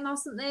to him or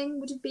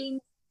something would have been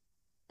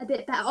a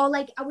bit better. Or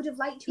like, I would have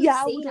liked to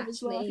have seen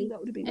actually I think that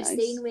would have been a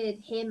scene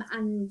with him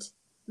and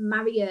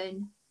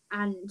Marion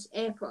and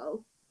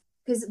April,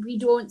 because we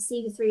don't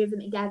see the three of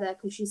them together,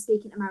 because she's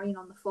speaking to Marion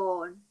on the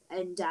phone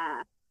and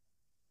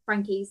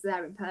Frankie's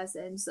there in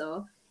person.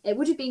 So it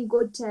would have been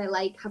good to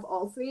like have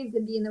all three of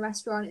them be in the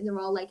restaurant and they're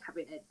all like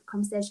having a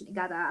conversation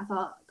together. I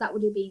thought that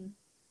would have been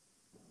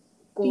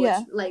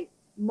good, like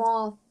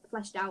more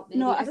fleshed out.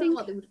 Maybe I don't know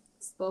what they would have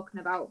spoken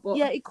about, but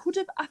it could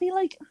have. I feel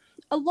like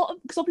a lot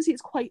of, because obviously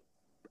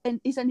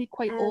it's ended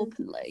quite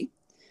openly,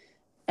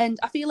 and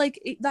I feel like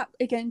that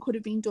again could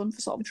have been done for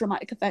sort of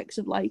dramatic effects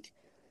of like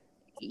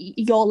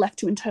you're left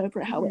to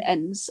interpret how it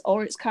ends,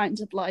 or it's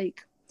kind of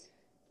like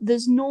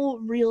there's no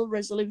real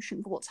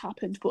resolution for what's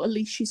happened, but at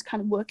least she's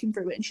kind of working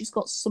through it and she's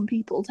got some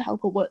people to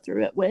help her work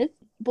through it with.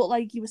 But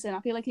like you were saying, I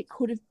feel like it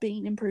could have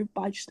been improved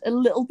by just a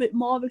little bit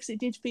more, because it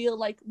did feel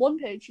like one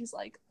page she's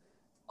like,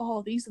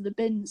 oh, these are the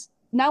bins.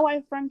 Now I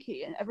have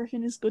Frankie and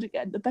everything is good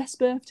again. The best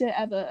birthday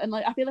ever. And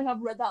like, I feel like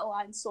I've read that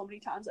line so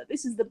many times. Like,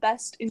 this is the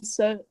best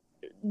insert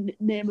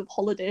name of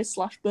holiday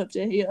 /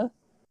 birthday here.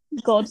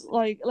 God,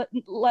 like,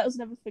 let us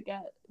never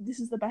forget. This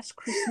is the best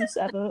Christmas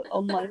ever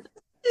on like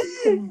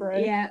spring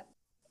break.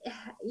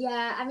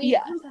 Yeah, I mean,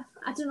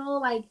 I don't know,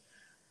 like,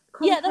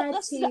 compared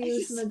that's to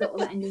nice. some of the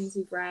other endings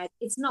we've read,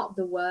 it's not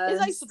the worst.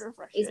 It's nice and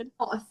refreshing. It's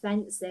not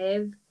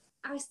offensive.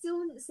 I still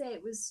wouldn't say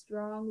it was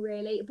strong,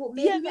 really, but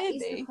maybe that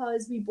is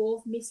because we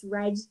both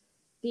misread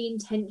the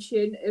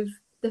intention of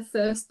the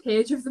first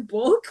page of the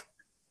book.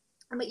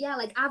 But yeah,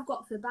 like, I've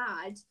got for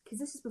bad, because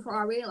this is before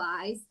I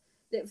realised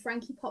that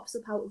Frankie pops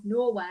up out of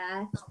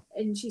nowhere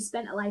and she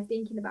spent her life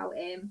thinking about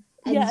him,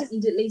 and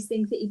you'd at least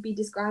think that he'd be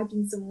described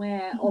in some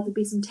way, or there'd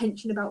be some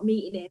tension about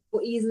meeting him,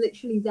 but he's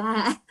literally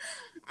there.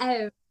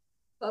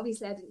 But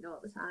obviously I didn't know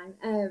at the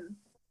time.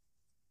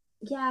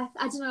 Yeah,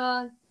 I don't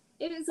know.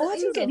 I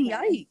didn't get any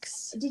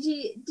yikes. Did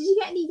you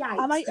get any yikes?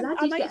 I might get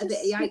a bit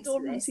of yikes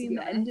for this, seeing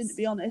the ending, to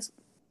be honest.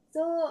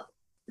 So,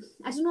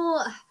 I don't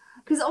know,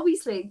 because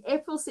obviously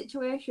April's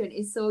situation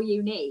is so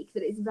unique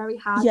that it's very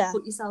hard to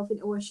put yourself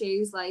into her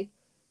shoes. Like,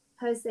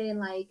 her saying,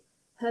 like,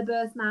 her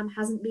birth mum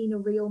hasn't been a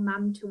real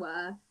mum to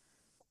her,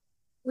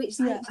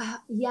 which, like,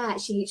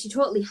 she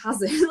totally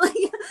hasn't, like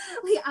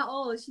at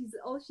all.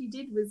 All she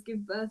did was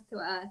give birth to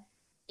her.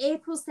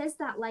 April says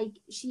that, like,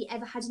 she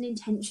ever had an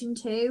intention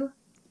to.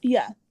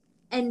 Yeah.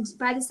 And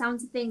by the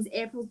sounds of things,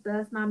 April's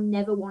birth mum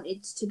never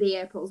wanted to be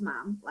April's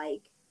mum.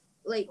 Like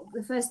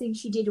the first thing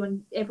she did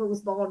when April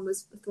was born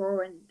was throw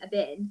her in a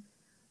bin.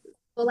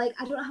 But, like,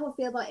 I don't know how I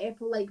feel about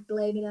April, like,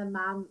 blaming her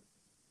mum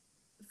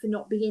for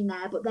not being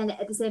there, but then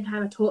at the same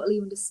time I totally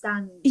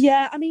understand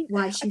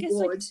why she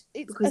would.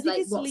 Because,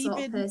 like, what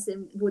sort of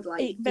person would,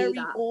 like, it very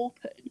do that?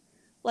 open.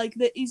 Like,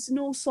 there is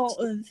no sort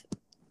of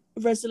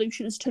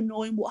resolution as to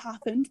knowing what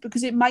happened,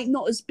 because it might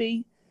not as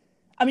be,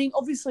 I mean,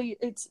 obviously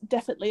it's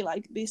definitely,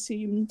 like, the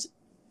assumed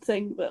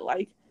thing that,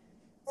 like,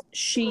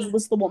 she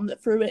was the one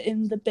that threw it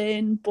in the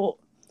bin, but,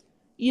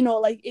 you know,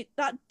 like,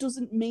 that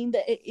doesn't mean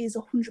that it is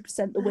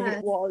 100% the way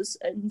it was.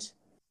 And,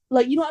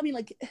 like, you know what I mean?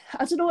 Like,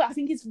 I don't know, I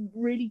think it's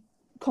really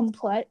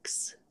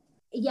complex.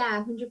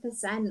 Yeah,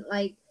 100%.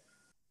 Like,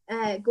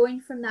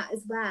 going from that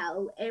as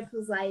well,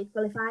 April's like,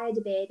 well, if I had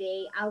a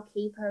baby, I'll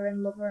keep her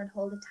and love her and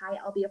hold her tight.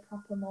 I'll be a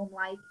proper mum.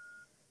 Like,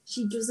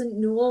 she doesn't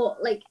know,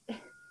 like,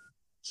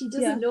 she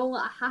doesn't know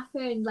what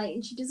happened, like,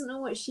 and she doesn't know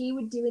what she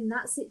would do in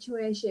that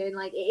situation.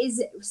 Like, it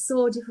is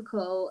so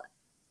difficult.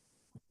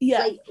 Yeah.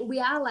 Like, we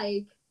are,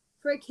 like,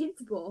 for a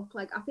kid's book,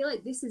 like, I feel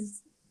like this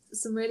is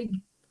some really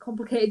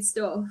complicated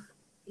stuff.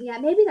 Yeah,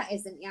 maybe that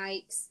isn't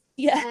yikes.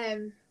 Yeah.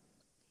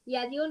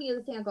 Yeah, the only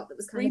other thing I got that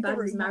was kind of bad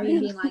was Marion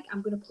being like,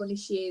 I'm going to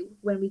punish you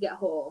when we get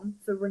home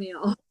for running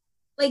off.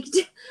 Like,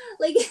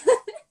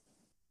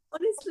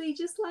 honestly,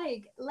 just,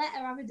 like, let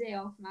her have a day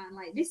off, man.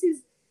 Like, this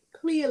is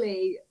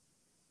clearly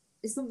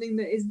something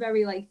that is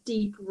very, like,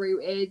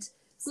 deep-rooted.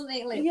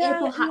 Something, like,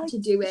 April had to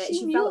do it.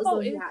 She felt as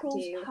though she had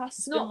to.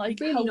 It's not, like,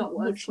 really not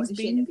worth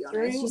punishing, to be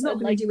honest. She's not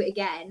going to do it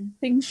again.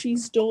 Things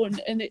she's done,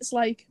 and it's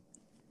like,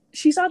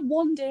 she's had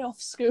one day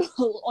off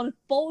school on a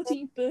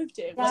 14th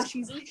birthday where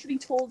she's literally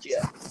told you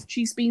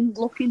she's been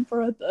looking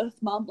for her birth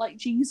mum. Like,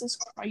 Jesus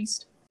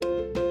Christ.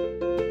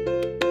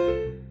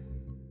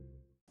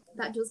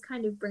 That does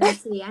kind of bring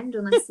us to the end,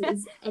 unless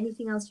there's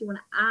anything else you want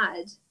to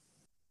add.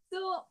 So,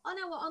 on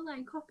our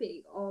online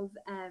copy of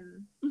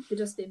The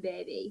Dustbin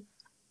Baby,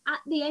 at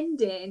the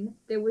ending,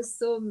 there was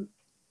some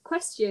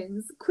quiz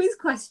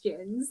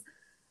questions.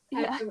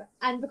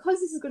 And because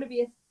this is going to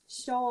be a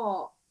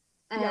short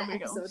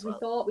episode, we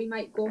thought we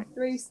might go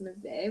through some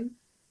of them.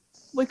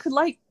 We could,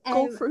 like,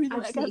 go through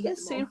them again to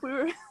see if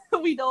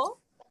we know.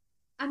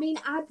 I mean,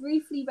 I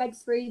briefly read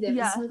through them,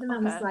 and some of them I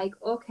was like,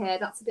 okay,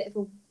 that's a bit of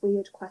a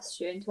weird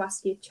question to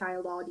ask your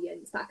child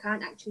audience, but I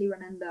can't actually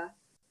remember.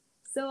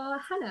 So,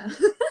 Hannah,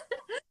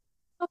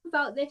 talk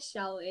about this,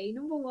 shall we?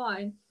 Number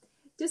 1,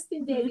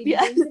 Dustbin Baby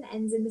begins and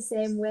ends in the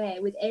same way,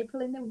 with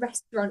April in the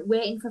restaurant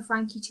waiting for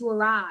Frankie to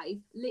arrive,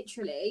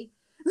 literally.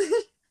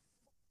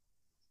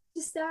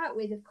 To start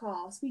with, of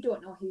course, we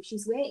don't know who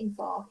she's waiting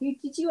for. Who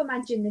did you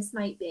imagine this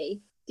might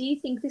be? Do you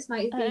think this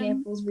might have been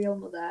April's real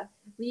mother?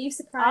 Were you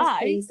surprised,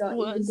 pleased, or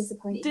even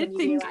disappointed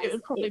when you realised it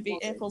would probably be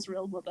April's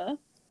real mother?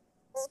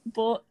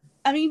 But,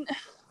 I mean,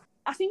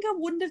 I think I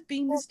wouldn't have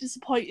been as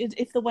disappointed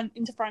if they went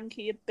into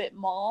Frankie a bit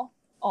more,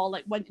 or,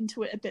 like, went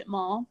into it a bit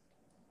more.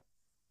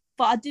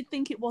 But I did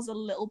think it was a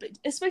little bit,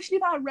 especially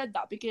if I read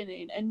that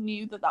beginning and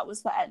knew that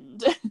was the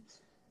end.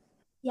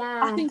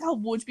 Yeah. I think I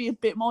would be a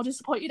bit more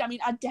disappointed. I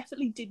mean, I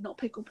definitely did not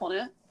pick up on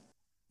it.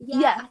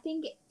 Yeah, I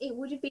think it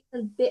would have been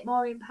a bit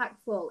more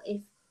impactful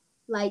if,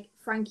 like,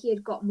 Frankie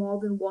had got more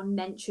than one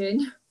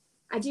mention.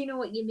 I do know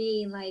what you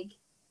mean. Like,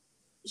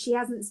 she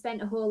hasn't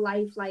spent her whole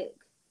life, like,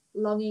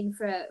 longing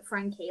for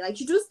Frankie. Like,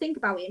 she does think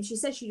about him. She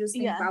says she does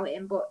think about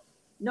him, but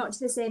not to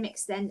the same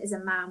extent as a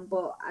man.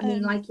 But, I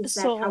mean, like you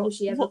said, how was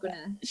she ever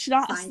going to Should I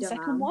ask the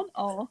second one,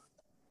 or...?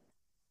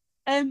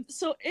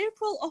 So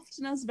April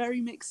often has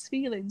very mixed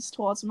feelings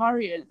towards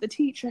Marion, the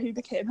teacher who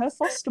became her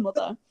foster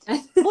mother.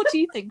 What do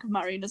you think of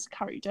Marion as a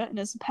character and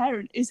as a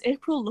parent? Is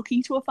April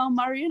lucky to have found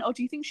Marion, or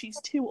do you think she's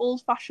too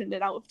old-fashioned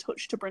and out of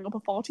touch to bring up a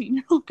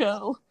 14-year-old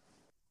girl?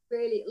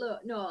 Really?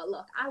 Look,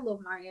 I love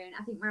Marion.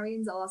 I think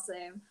Marion's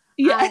awesome.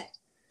 Yeah.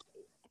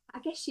 I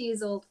guess she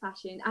is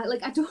old-fashioned.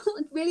 I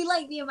don't really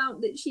like the amount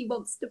that she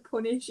wants to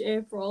punish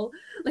April.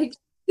 Like,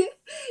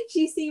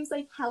 She seems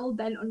like hell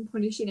bent on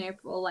punishing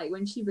April, like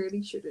when she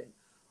really shouldn't.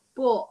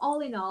 But all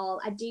in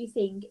all, I do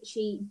think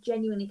she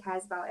genuinely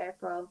cares about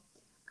April.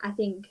 I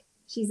think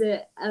she's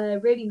a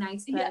really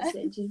nice person.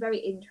 Yeah. She's very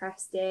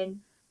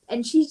interesting,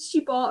 and she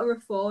bought her a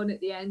phone at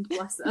the end.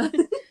 Bless her.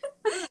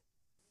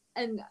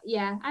 And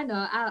yeah, I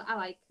know. I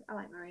like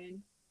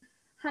Marion.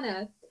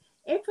 Hannah.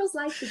 April's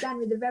life began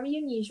with a very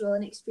unusual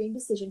and extreme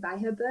decision by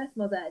her birth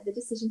mother, the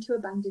decision to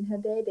abandon her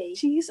baby.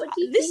 Jeez,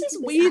 this is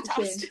weird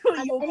to ask to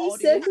a young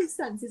audience. Any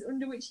circumstances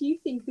under which you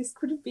think this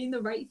could have been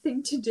the right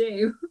thing to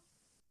do?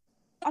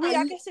 I mean,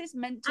 I guess it's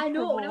meant to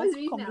provoke when I was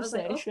reading it, I was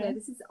like, okay,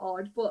 this is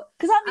odd, but...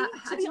 Because, I mean,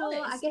 to be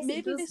honest,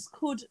 maybe this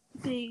could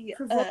be...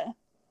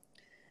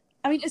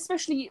 I mean,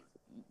 especially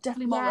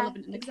definitely more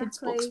relevant in the kids'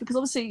 books, because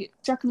obviously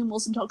Jacqueline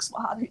Wilson talks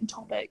about hard-hitting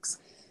topics,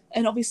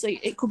 and obviously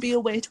it could be a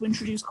way to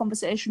introduce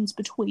conversations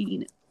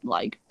between,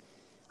 like,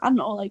 I don't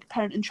know, like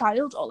parent and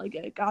child, or like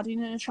a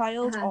guardian and a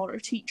child, or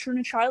a teacher and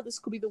a child. This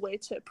could be the way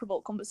to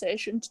provoke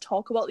conversation, to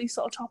talk about these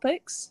sort of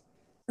topics.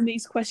 And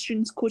these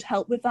questions could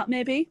help with that,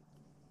 maybe.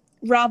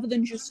 Rather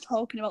than just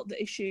talking about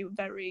the issue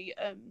very,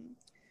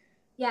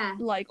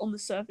 like, on the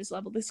surface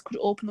level. This could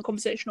open the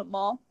conversation up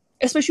more.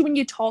 Especially when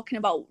you're talking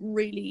about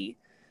really,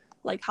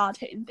 like,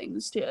 hard-hitting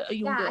things to a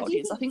younger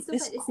audience. I think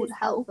this could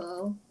help.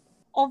 Helpful.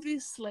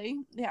 Obviously,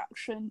 the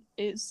action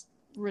is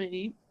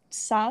really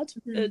sad,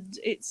 and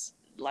it's,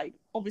 like,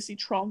 obviously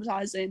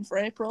traumatizing for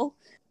April.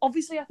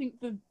 Obviously, I think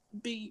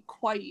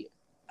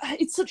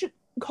it's such a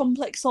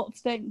complex sort of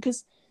thing,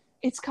 because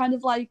it's kind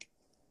of like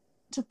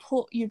to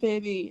put your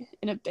baby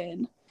in a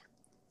bin,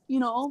 you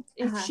know,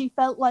 if she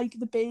felt like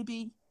the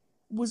baby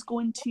was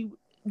going to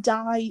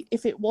die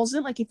if it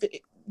wasn't, like, if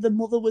the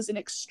mother was in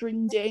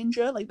extreme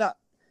danger, like that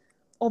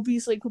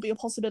obviously could be a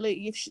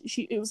possibility. If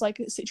it was like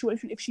a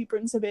situation, if she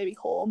brings her baby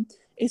home,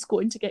 it's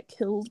going to get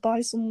killed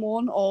by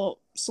someone or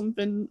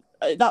something.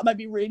 That might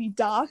be really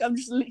dark. I'm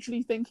just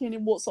literally thinking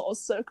in what sort of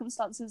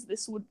circumstances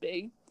this would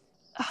be.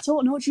 I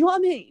don't know, do you know what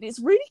I mean? It's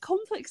a really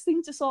complex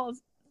thing to sort of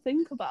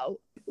think about.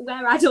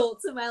 We're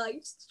adults and we're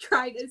like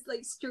trying to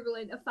like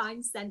struggling to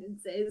find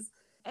sentences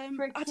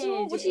for a kid. I don't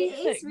know, what do you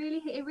think?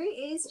 It really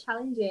is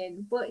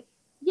challenging, but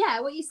yeah,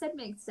 what you said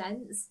makes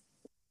sense.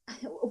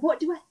 What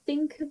do I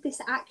think of this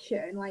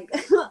action? Like,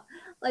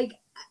 like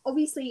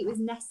obviously it was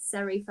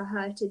necessary for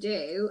her to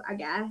do. I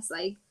guess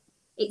like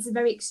it's a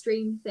very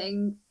extreme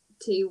thing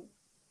to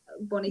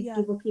want to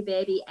give up your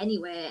baby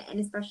anyway, and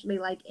especially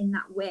like in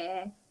that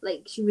way,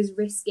 like she was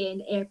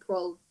risking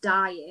April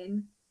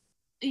dying.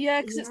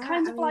 Yeah, because it's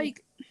kind of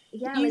like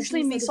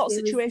usually in these sort of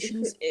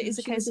situations, it is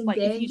a case of like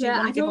if you do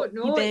want to give up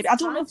your baby. I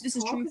don't know if this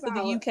is true for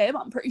the UK,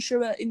 but I'm pretty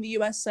sure in the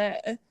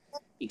USA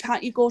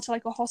you go to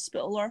like a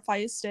hospital or a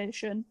fire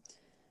station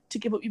to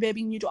give up your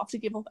baby, and you don't have to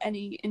give up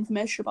any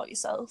information about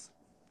yourself.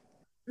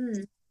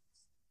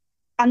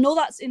 I know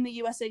that's in the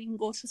USA. You can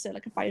go to say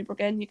like a fire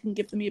brigade, you can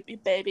give them your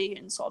baby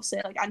and sort of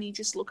say like, I need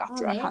you to look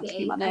after her. I can't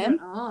keep my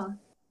name.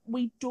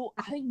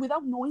 I think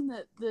without knowing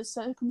the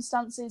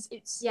circumstances,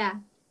 it's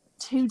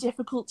too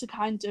difficult to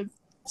kind of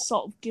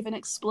sort of give an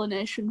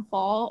explanation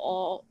for,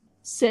 or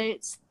say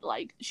it's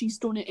like she's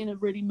done it in a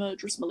really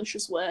murderous,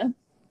 malicious way.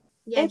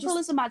 April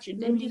has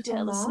imagined in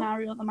detail the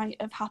scenario that might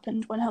have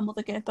happened when her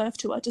mother gave birth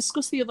to her.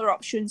 Discuss the other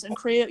options and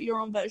create your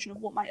own version of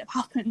what might have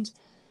happened.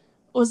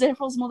 Was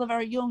April's mother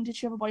very young? Did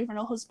she have a boyfriend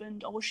or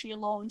husband, or was she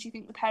alone? Do you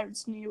think the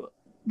parents knew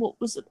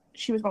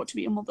she was about to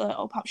be a mother,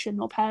 or perhaps she had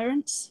no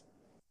parents?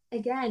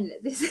 Again,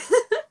 this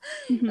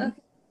is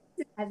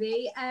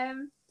heavy.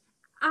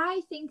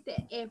 I think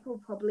that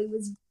April probably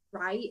was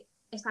right,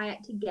 if I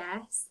had to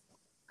guess.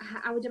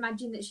 I would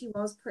imagine that she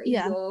was pretty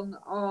young,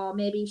 or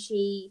maybe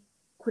she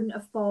couldn't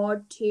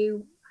afford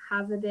to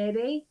have a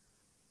baby.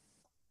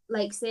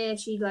 Like, say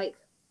she, like,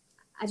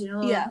 I don't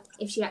know,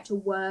 if she had to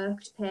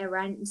work to pay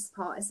rent and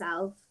support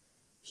herself,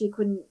 she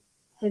couldn't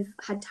have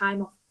had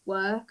time off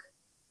work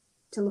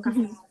to look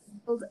after herself.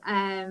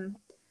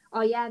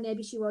 Or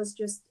maybe she was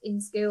just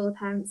in school, her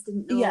parents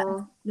didn't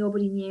know,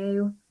 nobody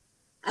knew.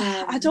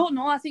 I don't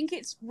know. I think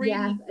it's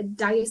really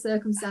dire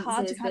circumstances.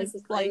 Hard to kind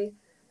basically.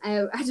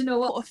 of like I don't know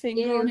what put a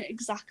finger on it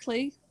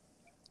exactly.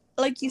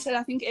 Like you said,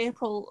 I think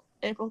April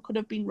could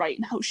have been right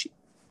in how she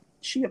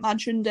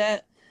imagined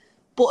it.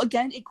 But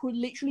again, it could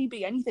literally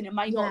be anything. It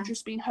might not have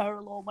just been her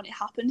alone when it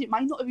happened. It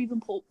might not have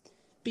even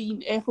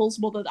been April's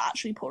mother that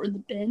actually put her in the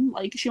bin.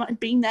 Like, she might have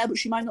been there, but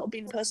she might not have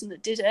been the person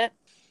that did it.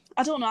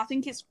 I don't know. I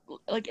think it's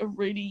like a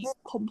really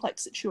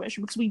complex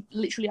situation because we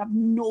literally have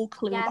no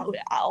clue about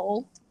it at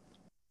all.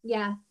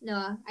 Yeah,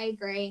 no, I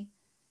agree.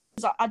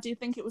 I do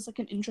think it was like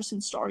an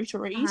interesting story to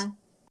read.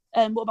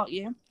 What about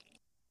you?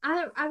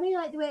 I really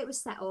like the way it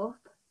was set up.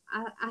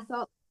 I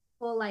thought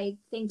the whole like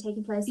thing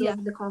taking place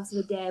over the course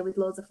of a day with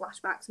loads of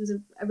flashbacks was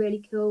a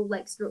really cool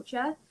like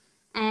structure.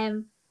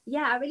 I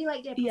really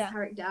liked April's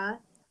character.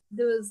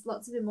 There was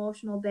lots of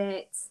emotional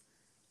bits.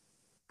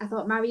 I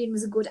thought Marion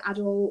was a good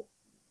adult.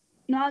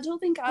 No, I don't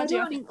think I do.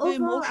 I think the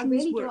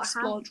emotions were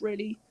explored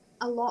really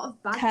a lot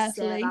of bad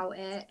carefully to say about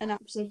it, and I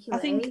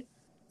think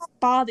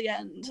by the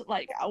end,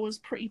 like, I was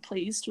pretty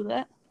pleased with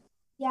it.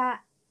 Yeah,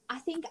 I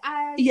think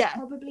I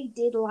probably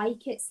did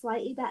like it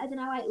slightly better than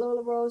I like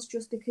Lola Rose,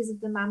 just because of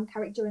the mam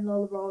character in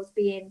Lola Rose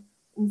being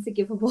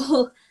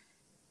unforgivable.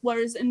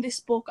 Whereas in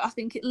this book, I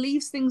think it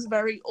leaves things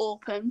very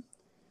open,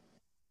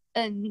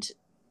 and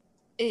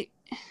it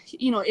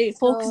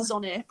focuses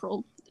on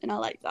April, and I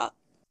like that.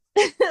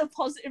 A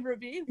positive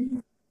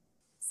review.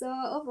 So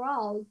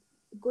overall,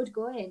 good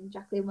going,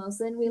 Jacqueline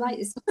Wilson. We like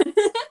this one.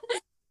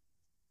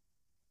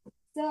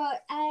 So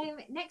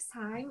next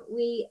time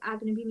we are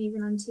going to be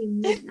moving on to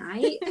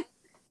Midnight.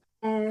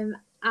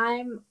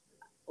 I'm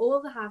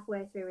over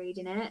halfway through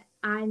reading it,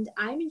 and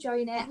I'm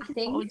enjoying it. I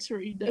think it's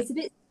a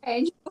bit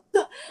strange.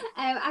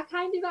 I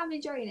kind of am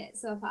enjoying it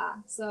so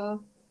far.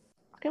 So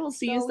okay, we'll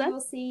see you then.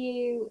 We'll see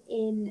you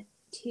in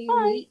 2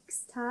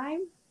 weeks'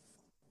 time.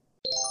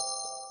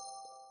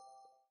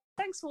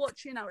 Thanks for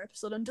watching our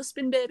episode on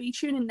Dustbin Baby.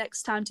 Tune in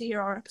next time to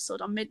hear our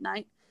episode on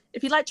Midnight.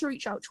 If you'd like to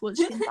reach out to us,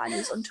 you can find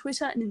us on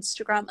Twitter and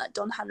Instagram at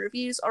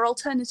DonHanReviews, or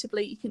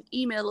alternatively, you can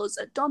email us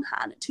at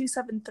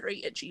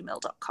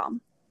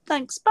donhan273@gmail.com.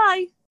 Thanks,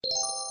 bye!